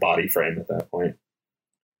like his body frame at that point.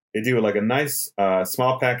 They do like a nice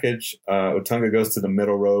small package. Otunga goes to the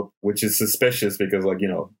middle rope, which is suspicious because like, you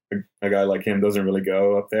know, a guy like him doesn't really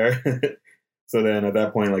go up there. So then at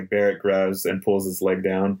that point, like Barrett grabs and pulls his leg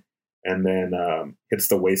down and then hits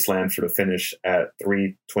the wasteland for the finish at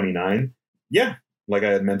 3:29. Yeah, like I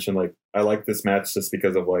had mentioned, like I like this match just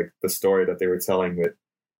because of like the story that they were telling with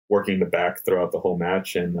working the back throughout the whole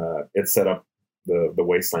match, and it set up the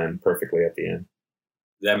wasteland perfectly at the end.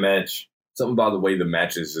 That match, something about the way the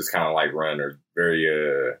matches just kind of like run are very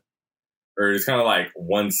or it's kind of like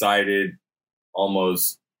one-sided,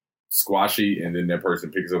 almost squashy, and then that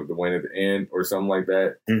person picks up the win at the end or something like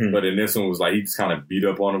that. Mhm. But in this one, was like he just kind of beat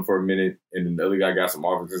up on him for a minute, and then the other guy got some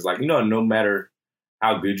offense. It's like, no matter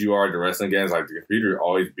how good you are at the wrestling games, like the computer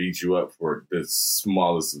always beats you up for the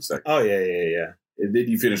smallest of seconds. Oh, yeah. And then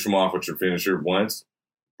you finish them off with your finisher once,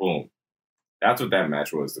 boom. That's what that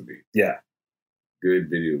match was to me. Yeah. Good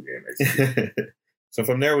video game execution. So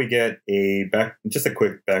from there, we get just a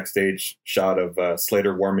quick backstage shot of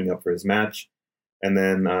Slater warming up for his match. And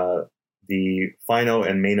then the final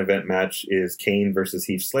and main event match is Kane versus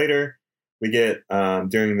Heath Slater. We get,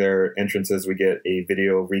 during their entrances, we get a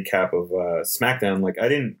video recap of SmackDown. Like, I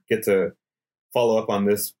didn't get to follow up on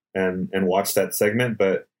this and watch that segment,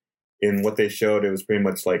 but in what they showed, it was pretty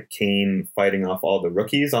much like Kane fighting off all the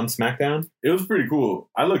rookies on SmackDown. It was pretty cool.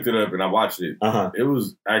 I looked it up and I watched it. It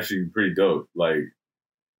was actually pretty dope. Like,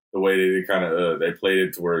 the way they kind of they played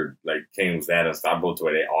it to where like Kane was that unstoppable to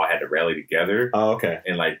where they all had to rally together. Oh, okay.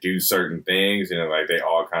 And like do certain things, and like they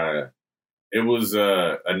all kind of. It was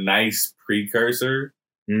a nice precursor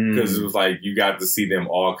because it was like you got to see them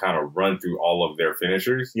all kind of run through all of their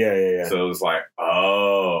finishers. Yeah. So it was like,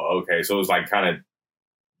 oh, okay. So it was like kind of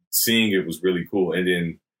seeing it was really cool, and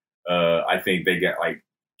then I think they got like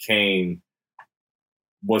Kane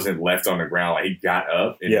wasn't left on the ground. Like he got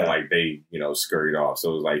up and then, like they, scurried off.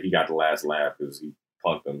 So it was like he got the last laugh because he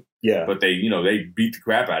punked them. Yeah. But they, they beat the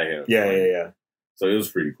crap out of him. Yeah. So it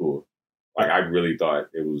was pretty cool. Like I really thought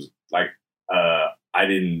it was like I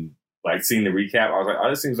didn't like seeing the recap. I was like, oh,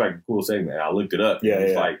 this seems like a cool segment. And I looked it up. Yeah. And it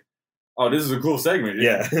was like, oh, this is a cool segment.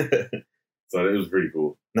 Yeah. So it was pretty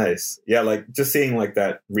cool. Nice. Yeah, like just seeing like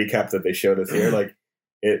that recap that they showed us here, like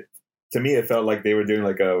to me, it felt like they were doing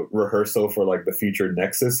like a rehearsal for like the future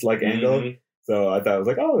Nexus like angle. So I thought it was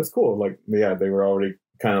like, oh, it's cool. Like, yeah, they were already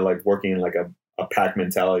kind of like working in like a pack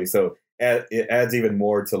mentality. So it adds even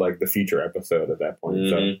more to like the future episode at that point.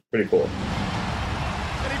 So pretty cool.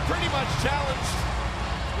 And he pretty much challenged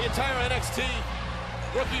the entire NXT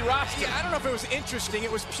rookie roster. Yeah, I don't know if it was interesting.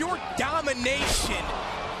 It was pure domination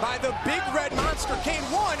by the big red monster Kane.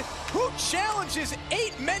 One who challenges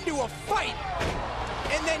 8 men to a fight.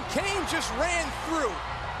 And then Kane just ran through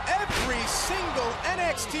every single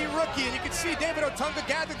NXT rookie. And you can see David Otunga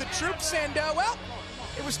gathered the troops. And, well,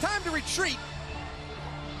 it was time to retreat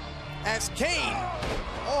as Kane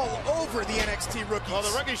all over the NXT rookies. Well,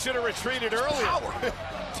 the rookie should have retreated earlier.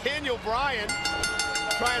 Daniel Bryan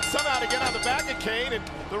trying somehow to get on the back of Kane. And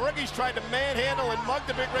the rookies tried to manhandle and mug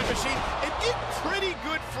the big red machine. It did pretty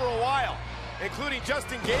good for a while, including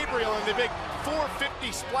Justin Gabriel and the big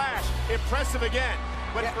 450 splash. Impressive again.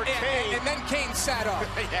 But for Kane... And then Kane sat up.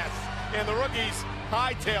 Yes. And the rookies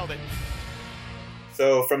hightailed it.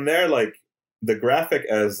 So from there, like, the graphic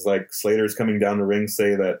as, like, Slater's coming down the ring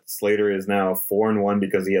say that Slater is now 4-1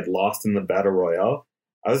 because he had lost in the Battle Royale.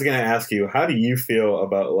 I was going to ask you, how do you feel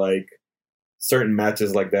about, like, certain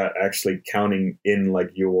matches like that actually counting in,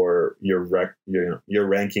 like, your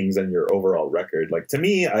rankings and your overall record? Like, to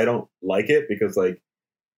me, I don't like it because, like,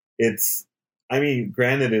 it's... I mean,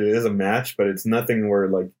 granted, it is a match, but it's nothing where,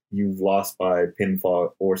 like, you've lost by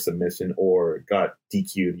pinfall or submission or got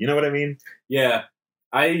DQ'd. You know what I mean? Yeah.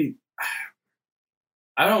 I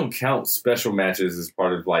don't count special matches as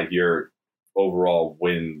part of, like, your overall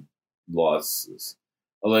win-losses.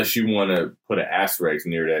 Unless you want to put an asterisk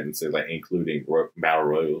near that and say, like, including Battle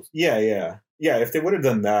Royals. Yeah. Yeah, if they would have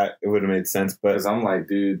done that, it would have made sense. But because I'm like,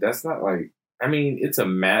 dude, that's not, like... I mean, it's a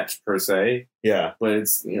match per se. Yeah. But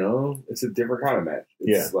it's, it's a different kind of match.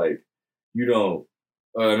 It's like, you don't,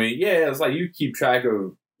 it's like you keep track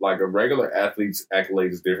of like a regular athlete's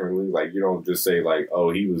accolades differently. Like, you don't just say like,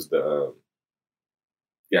 oh, he was the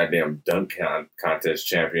goddamn dunk contest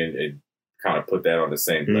champion and kind of put that on the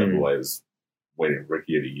same level as winning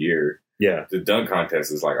Rookie of the Year. Yeah. The dunk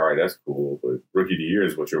contest is like, all right, that's cool. But Rookie of the Year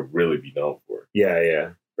is what you'll really be known for.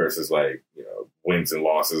 Yeah. Versus like, wins and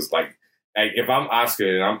losses. Like if I'm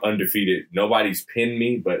Oscar and I'm undefeated, nobody's pinned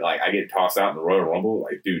me, but like I get tossed out in the Royal Rumble,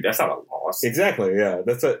 like, dude, that's not a loss. Exactly, yeah.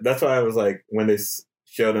 That's why I was like, when they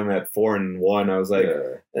showed him at 4-1, I was like,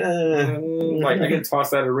 like I get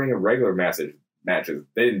tossed out of the ring in regular matches. They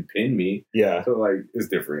didn't pin me. Yeah. So like it's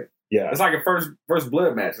different. Yeah. It's like a first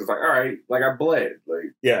blood match. It's like, all right, like I bled.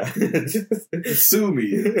 Like, yeah. Sue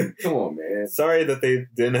me. Come on, man. Sorry that they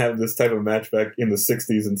didn't have this type of match back in the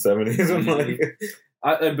 60s and 70s. I'm like,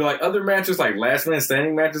 I'd be like other matches, like last man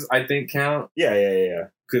standing matches, I think count. Yeah.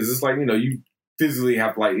 Because it's like, you physically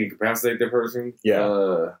have to like incapacitate the person.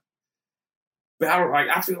 Yeah. Battle, like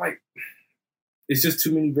I feel like it's just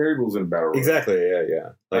too many variables in battle. Exactly.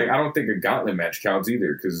 Yeah. Like I don't think a gauntlet match counts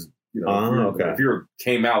either because You know, if you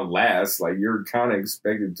came out last, like you're kind of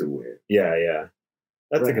expected to win. Yeah.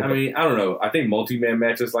 That's a good. I mean, I don't know. I think multi-man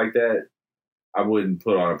matches like that, I wouldn't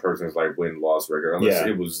put on a person's like win-loss record unless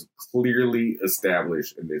it was clearly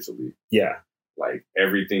established initially. Yeah. Like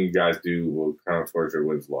everything you guys do will count towards your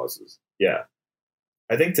wins losses. Yeah.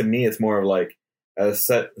 I think to me it's more of like a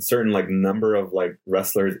certain like number of like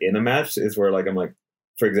wrestlers in a match is where like I'm like,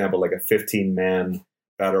 for example, like a 15-man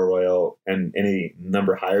battle royal and any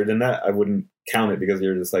number higher than that, I wouldn't count it because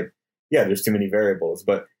you're just like, yeah, there's too many variables.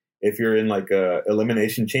 But if you're in like a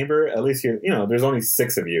elimination chamber, at least there's only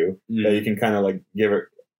 6 of you that you can kind of like give it.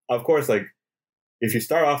 Of course, like if you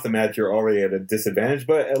start off the match, you're already at a disadvantage,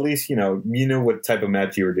 but at least, you know what type of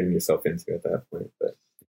match you were getting yourself into at that point. But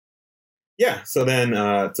yeah, so then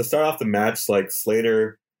to start off the match, like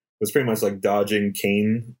Slater was pretty much like dodging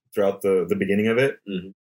Kane throughout the beginning of it. Mm-hmm.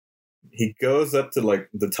 He goes up to like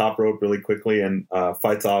the top rope really quickly and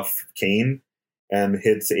fights off Kane and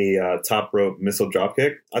hits a top rope missile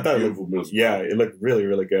dropkick. I thought it looked really,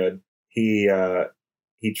 really good. He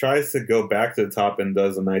tries to go back to the top and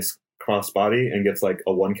does a nice crossbody and gets like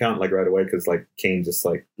a 1 count like right away because like Kane just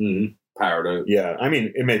like powered up. Yeah, I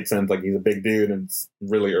mean it made sense. Like he's a big dude and it's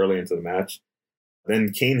really early into the match.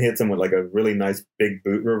 Then Kane hits him with like a really nice big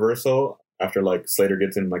boot reversal after like Slater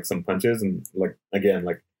gets in like some punches and like again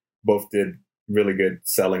like both did really good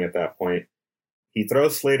selling at that point. He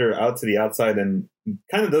throws Slater out to the outside and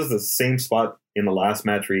kind of does the same spot in the last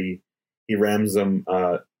match where he rams him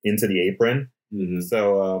into the apron. Mm-hmm.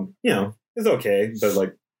 So it's okay, but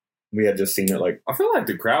like we had just seen it. Like I feel like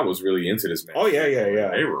the crowd was really into this match. Oh yeah.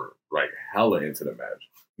 They were like hella into the match.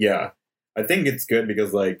 Yeah, I think it's good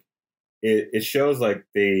because like it shows like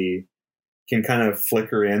they can kind of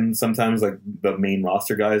flicker in sometimes like the main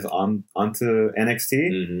roster guys onto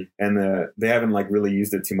NXT, and they haven't like really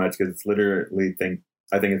used it too much because it's literally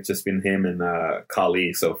I think it's just been him and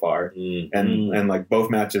Khali so far, and like both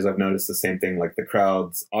matches I've noticed the same thing. Like the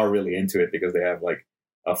crowds are really into it because they have like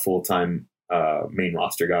a full-time main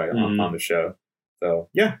roster guy on the show. So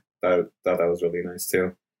yeah, thought that was really nice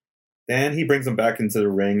too. Then he brings him back into the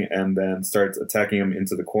ring and then starts attacking him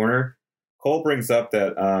into the corner. Cole brings up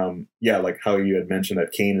that, like how you had mentioned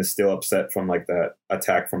that Kane is still upset from like that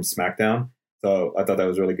attack from SmackDown. So I thought that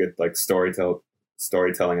was really good, like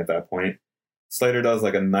storytelling at that point. Slater does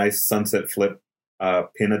like a nice sunset flip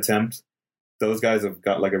pin attempt. Those guys have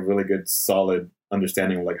got like a really good, solid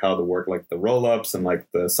understanding of like how to work like the roll ups and like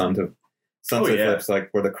the sunset flips, like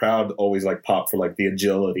where the crowd always like pop for like the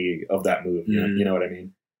agility of that move. You know what I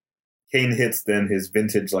mean? Kane hits then his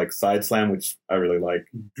vintage like side slam, which I really like.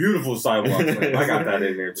 Beautiful sidewalk slam. I got that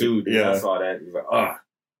in there too. Dude. Yeah, I saw that. It was like,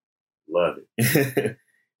 love it.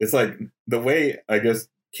 It's like the way I guess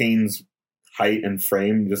Kane's height and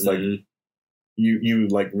frame, just like you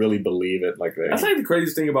like really believe it. Like that's like the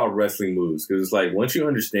craziest thing about wrestling moves because it's like once you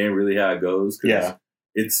understand really how it goes,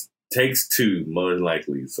 it takes 2 more than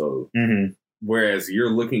likely. So. Whereas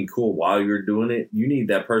you're looking cool while you're doing it, you need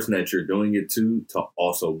that person that you're doing it to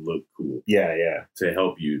also look cool. Yeah. To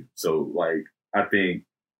help you. So, like, I think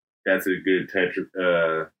that's a good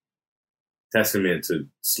testament to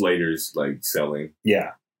Slater's, like, selling.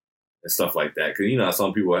 Yeah. And stuff like that. Because,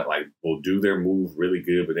 some people, like, will do their move really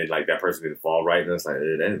good, but then, like, that person didn't fall right, and it's like,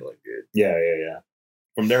 that didn't look good. Yeah.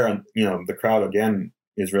 From there on, the crowd, again,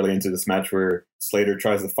 is really into this match where Slater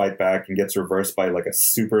tries to fight back and gets reversed by like a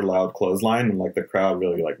super loud clothesline, and like the crowd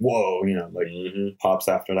really like whoa, pops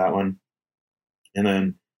after that one. And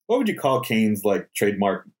then what would you call Kane's like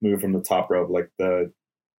trademark move from the top rope, like the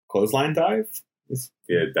clothesline dive?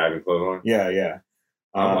 Diving clothesline. Yeah.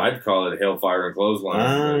 I'd call it Hellfire and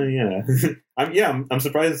Clothesline. I'm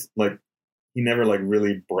surprised like he never like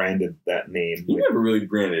really branded that name. He never really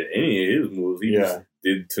branded any of his moves. He just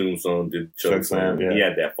did Tombstone, did Chokeslam. Yeah. He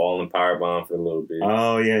had that falling powerbomb for a little bit.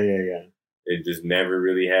 Oh, yeah. It just never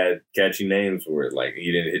really had catchy names for it. Like,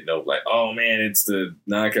 he didn't hit no, like, oh, man, it's the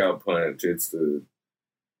knockout punch. It's the...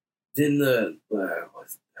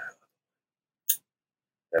 what's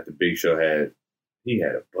that the Big Show had? He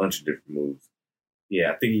had a bunch of different moves.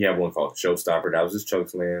 Yeah, I think he had one called Showstopper. That was his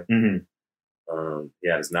Chokeslam. He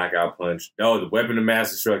had his knockout punch. No, the Weapon of Mass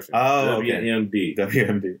Destruction. Oh, WMD.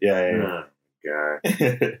 WMD. Yeah. God.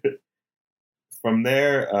 From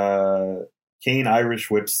there, Kane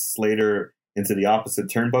Irish whips Slater into the opposite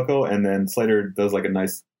turnbuckle, and then Slater does like a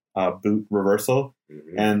nice boot reversal.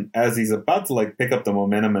 And as he's about to like pick up the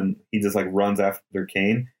momentum, and he just like runs after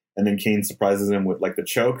Kane, and then Kane surprises him with like the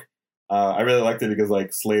choke. I really liked it because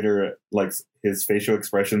like Slater, like his facial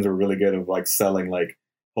expressions are really good of like selling like,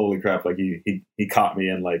 holy crap, like he caught me,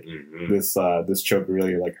 and like this choke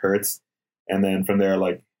really like hurts. And then from there,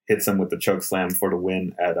 like hits him with the choke slam for the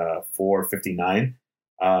win at 4:59.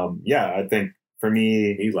 I think for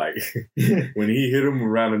me, he like when he hit him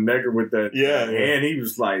around the neck with that hand, he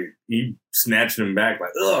was like he snatched him back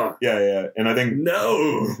like ugh. Yeah, and I think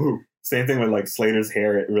no. Same thing with like Slater's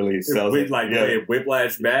hair; it really sells it. Like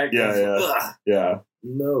whiplash back. Yeah.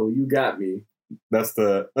 No, you got me. That's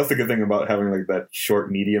the good thing about having like that short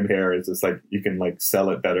medium hair is it's like you can like sell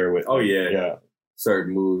it better with.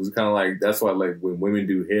 Certain moves. Kind of like that's why like when women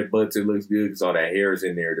do headbutts, it looks good because all that hair is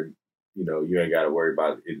in there. To you ain't got to worry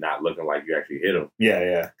about it not looking like you actually hit them.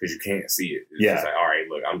 Yeah. Because you can't see it. It's just like, all right,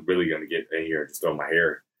 look, I'm really gonna get in here and just throw my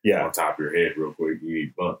hair on top of your head real quick. You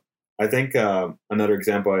need bump. I think another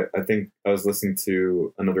example. I think I was listening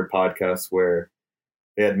to another podcast where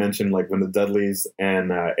they had mentioned like when the Dudleys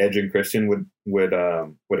and Edge and Christian would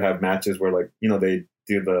have matches where like they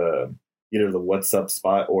do either the what's up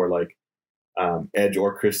spot or like Edge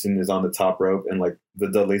or Christian is on the top rope and like the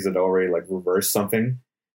Dudleys had already like reversed something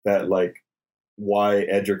that like why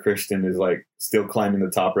Edge or Christian is like still climbing the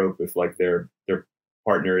top rope if like their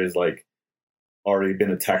partner is like already been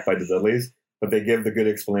attacked by the Dudleys. But they give the good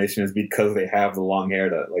explanation is because they have the long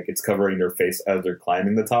hair that like it's covering their face as they're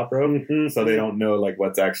climbing the top rope, so they don't know like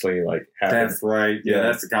what's actually like happening. That's right. Yeah,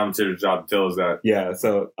 that's the commentator's job to tell us that. Yeah,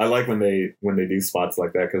 so I like when they do spots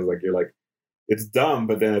like that because like you're like it's dumb,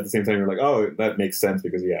 but then at the same time you're like, oh, that makes sense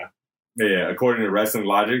because according to wrestling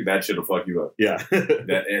logic, that should have fucked you up. Yeah,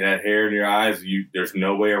 that hair in your eyes, there's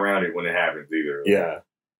no way around it when it happens either. Yeah,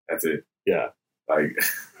 that's it. Yeah, like.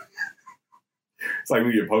 It's like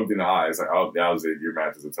when you get poked in the eye. It's like, oh, that was it. Your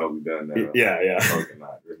matches are totally done now. Yeah. There's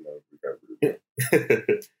no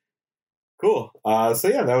recovery. Cool.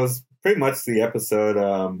 That was pretty much the episode.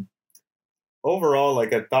 Overall,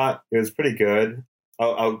 like I thought it was pretty good.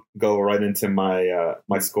 I'll go right into my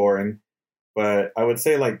my scoring, but I would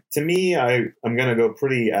say like to me, I'm gonna go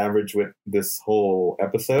pretty average with this whole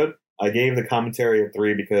episode. I gave the commentary a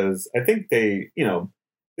 3 because I think they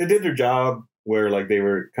did their job. Where like they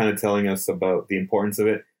were kind of telling us about the importance of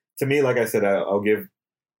it. To me, like I said, I'll give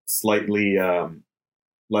slightly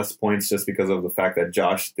less points just because of the fact that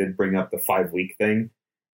Josh did bring up the 5-week thing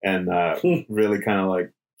and really kind of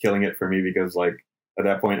like killing it for me because like at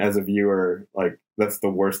that point as a viewer, like that's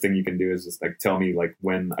the worst thing you can do is just like tell me like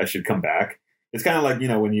when I should come back. It's kind of like,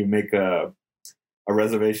 when you make a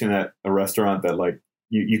reservation at a restaurant that like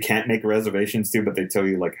you can't make reservations to, but they tell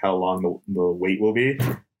you like how long the wait will be.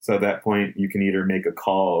 So at that point, you can either make a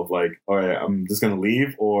call of like, all right, I'm just going to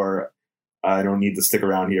leave, or I don't need to stick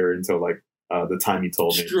around here until like the time you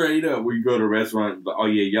told me. Straight up, we go to a restaurant, oh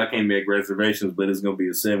yeah, y'all can't make reservations, but it's going to be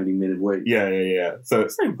a 70-minute wait. Yeah. So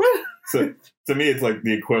it's like, what? So to me, it's like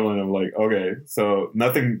the equivalent of like, okay, so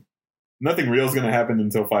nothing real is going to happen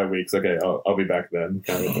until 5 weeks. Okay, I'll be back then,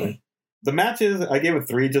 kind of thing. The matches, I gave it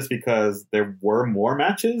 3 just because there were more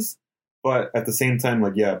matches, but at the same time,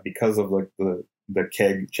 like because of like the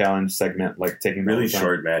keg challenge segment, like taking really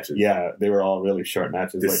short matches. Yeah, they were all really short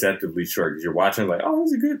matches. Deceptively short because you're watching like, oh,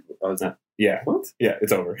 this is good. Oh, it's not. Yeah. What? Yeah,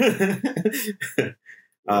 it's over.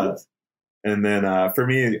 And then for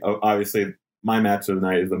me, obviously, my match of the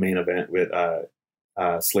night is the main event with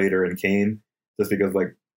Slater and Kane, just because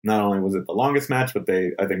like not only was it the longest match, but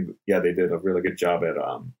I think they did a really good job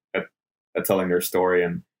at telling their story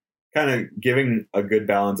and kind of giving a good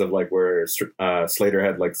balance of like where Slater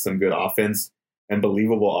had like some good offense and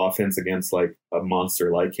believable offense against like a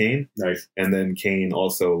monster like Kane. Nice. And then Kane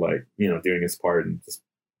also like, doing his part and just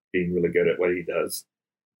being really good at what he does.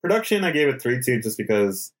 Production, I gave it 3 too, just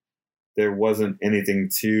because there wasn't anything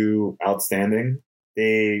too outstanding.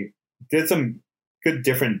 They did some good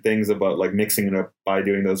different things about like mixing it up by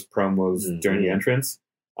doing those promos during the entrance,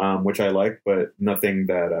 which I like, but nothing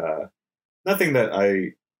that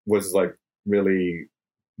I was like really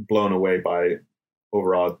blown away by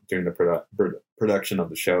overall during the production of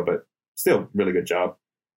the show, but still really good job.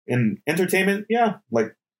 In entertainment,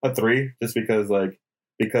 like a 3, just because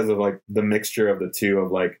of like the mixture of the two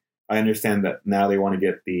of like, I understand that now they want to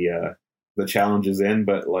get the challenges in,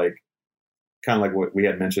 but like kind of like what we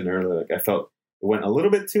had mentioned earlier, like I felt it went a little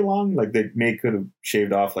bit too long. Like they could have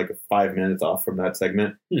shaved off like 5 minutes off from that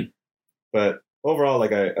segment. But overall,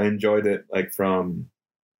 like I enjoyed it, like from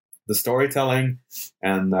the storytelling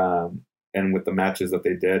and with the matches that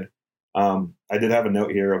they did. I did have a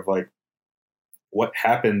note here of like what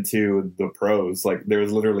happened to the pros. Like there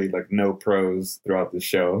was literally like no pros throughout the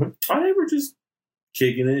show. Oh, they were just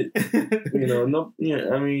kicking it. No. Yeah,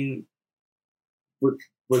 I mean,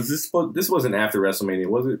 was this wasn't after WrestleMania,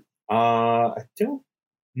 was it? I don't.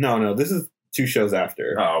 No. This is 2 shows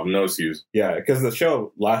after. Oh, no excuse. Yeah, because the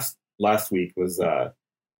show last week was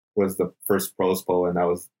was the first Pros poll, and that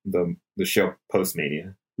was the show post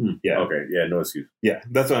Mania. Yeah. Okay. Yeah. No excuse. Yeah,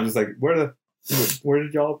 that's why I'm just like, where did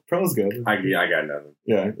y'all Pros go? I got nothing.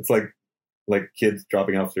 Yeah, it's like kids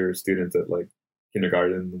dropping off their students at like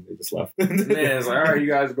kindergarten and they just left. Man, it's like, all right, you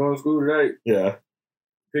guys are going to school today? Yeah.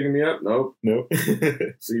 Picking me up? Nope.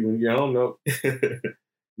 See you when you get home? Nope.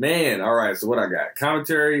 Man, all right. So what I got?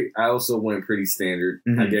 Commentary, I also went pretty standard.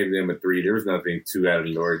 I gave them a 3. There was nothing too out of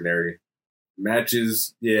the ordinary.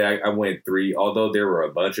 Matches, yeah, I went 3. Although there were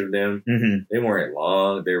a bunch of them, they weren't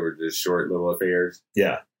long. They were just short little affairs.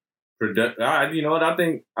 Yeah. You know what? I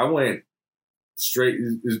think I went straight.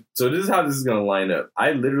 So this is how this is going to line up.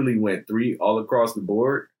 I literally went 3 all across the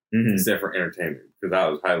board, except for entertainment, because I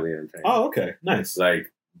was highly entertained. Oh, okay. Nice.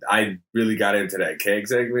 Like, I really got into that keg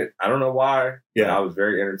segment. I don't know why. Yeah. I was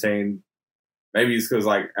very entertained. Maybe it's because,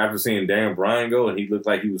 like, after seeing Dan Bryan go and he looked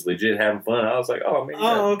like he was legit having fun, I was like, oh,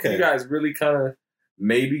 man, you guys really kind of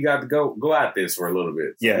maybe got to go at this for a little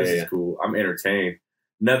bit. So this is cool. I'm entertained.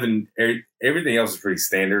 Nothing, everything else is pretty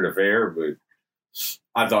standard affair, but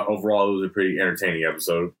I thought overall it was a pretty entertaining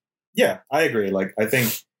episode. Yeah, I agree. Like, I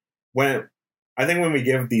think when we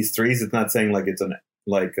give these 3s, it's not saying like it's a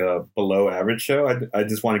below average show. I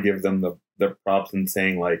just want to give them the props and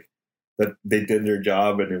saying like that they did their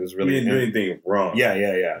job and it was really didn't do anything wrong.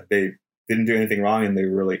 Yeah. They didn't do anything wrong and they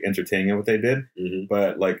were really entertaining in what they did.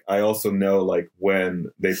 But like I also know like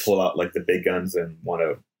when they pull out like the big guns and want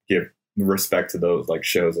to give respect to those like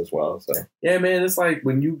shows as well. So yeah, man, it's like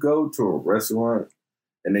when you go to a restaurant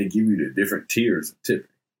and they give you the different tiers of tipping.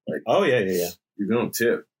 Like, oh yeah, you're gonna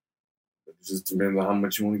tip. It just depends on how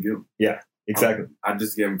much you want to give them. Yeah, exactly. I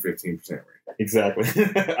just give them 15% rate. Exactly.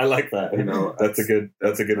 I like that. You know, that's a good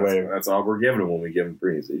way. That's all we're giving them when we give them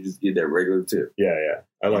 3s. They just get that regular tip. Yeah.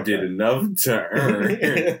 I like you did enough to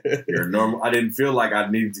earn your normal. I didn't feel like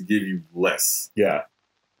I needed to give you less. Yeah.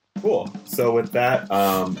 Cool. So with that,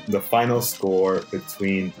 the final score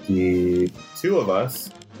between the two of us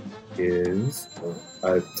is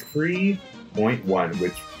a 3.1,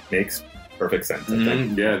 which makes perfect sense. I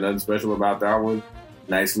think. Yeah, nothing special about that one.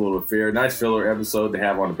 Nice little affair. Nice filler episode to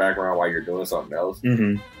have on the background while you're doing something else.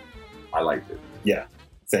 I liked it. Yeah,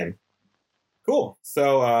 same. Cool.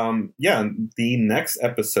 So, the next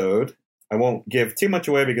episode, I won't give too much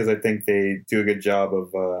away because I think they do a good job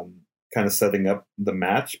of kind of setting up the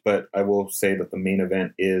match, but I will say that the main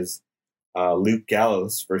event is Luke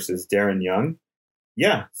Gallows versus Darren Young.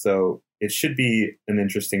 Yeah, so it should be an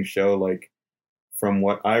interesting show. Like, from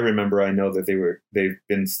what I remember, I know that they've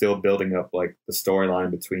been still building up like the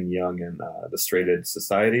storyline between Young and the Straight Edge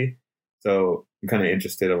Society. So I'm kind of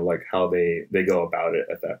interested of like how they go about it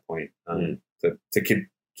at that point to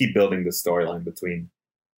keep building the storyline between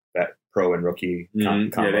that pro and rookie.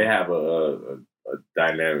 Combo. Yeah, they have a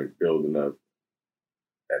dynamic building up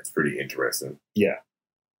that's pretty interesting. Yeah,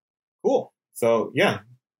 cool. So yeah,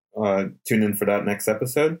 tune in for that next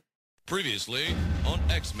episode. Previously on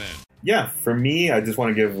X-Men. Yeah, for me, I just want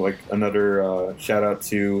to give like another shout out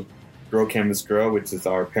to Grow Canvas Grow, which is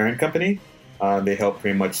our parent company. They help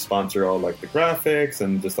pretty much sponsor all like the graphics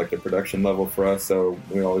and just like the production level for us. So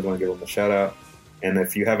we always want to give them a shout out. And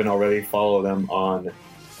if you haven't already, follow them on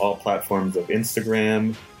all platforms of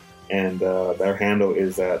Instagram. And their handle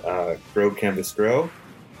is at Grow Canvas Grow.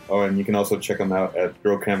 Oh, and you can also check them out at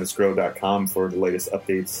growcanvasgrow.com for the latest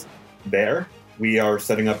updates there. We are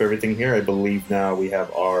setting up everything here. I believe now we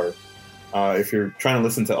have our, if you're trying to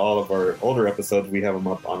listen to all of our older episodes, we have them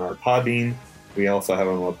up on our Podbean. We also have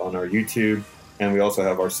them up on our YouTube. And we also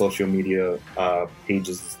have our social media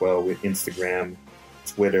pages as well with Instagram,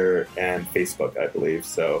 Twitter, and Facebook, I believe.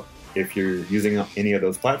 So if you're using any of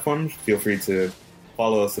those platforms, feel free to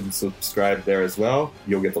follow us and subscribe there as well.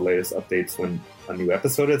 You'll get the latest updates when a new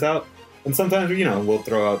episode is out. And sometimes, we'll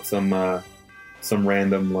throw out some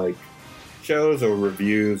random like shows or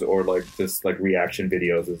reviews or like just like reaction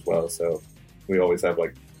videos as well. So we always have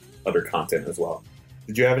like other content as well.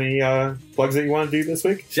 Did you have any plugs that you want to do this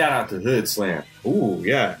week? Shout out to Hood Slam. Ooh,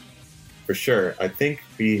 yeah, for sure. I think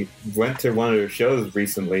we went to one of their shows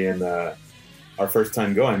recently and our first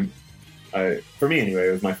time going. For me anyway,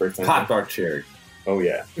 it was my first time. Popped our cherry. Oh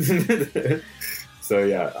yeah. So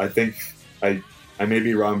yeah, I think I may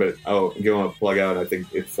be wrong, but I'll give them a plug out. I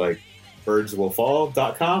think it's like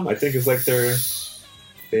birdswillfall.com. I think it's like their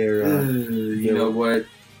you know what?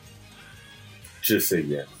 Just say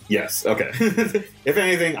yes. Yes. Okay. If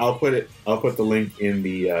anything, I'll put the link in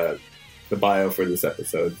the bio for this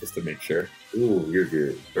episode just to make sure. Ooh, you're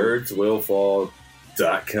good.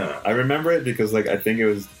 birdswillfall.com. I remember it because like I think it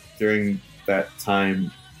was during that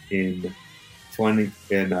time in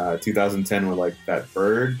 2010 where like that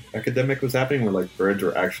bird epidemic was happening, where like birds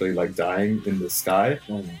were actually like dying in the sky.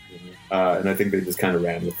 And I think they just kind of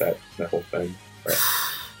ran with that whole thing. But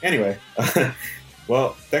anyway,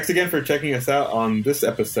 well, thanks again for checking us out on this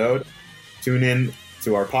episode. Tune in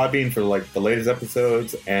to our Podbean for like the latest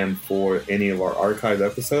episodes and for any of our archived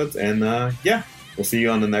episodes. And yeah, we'll see you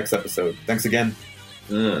on the next episode. Thanks again.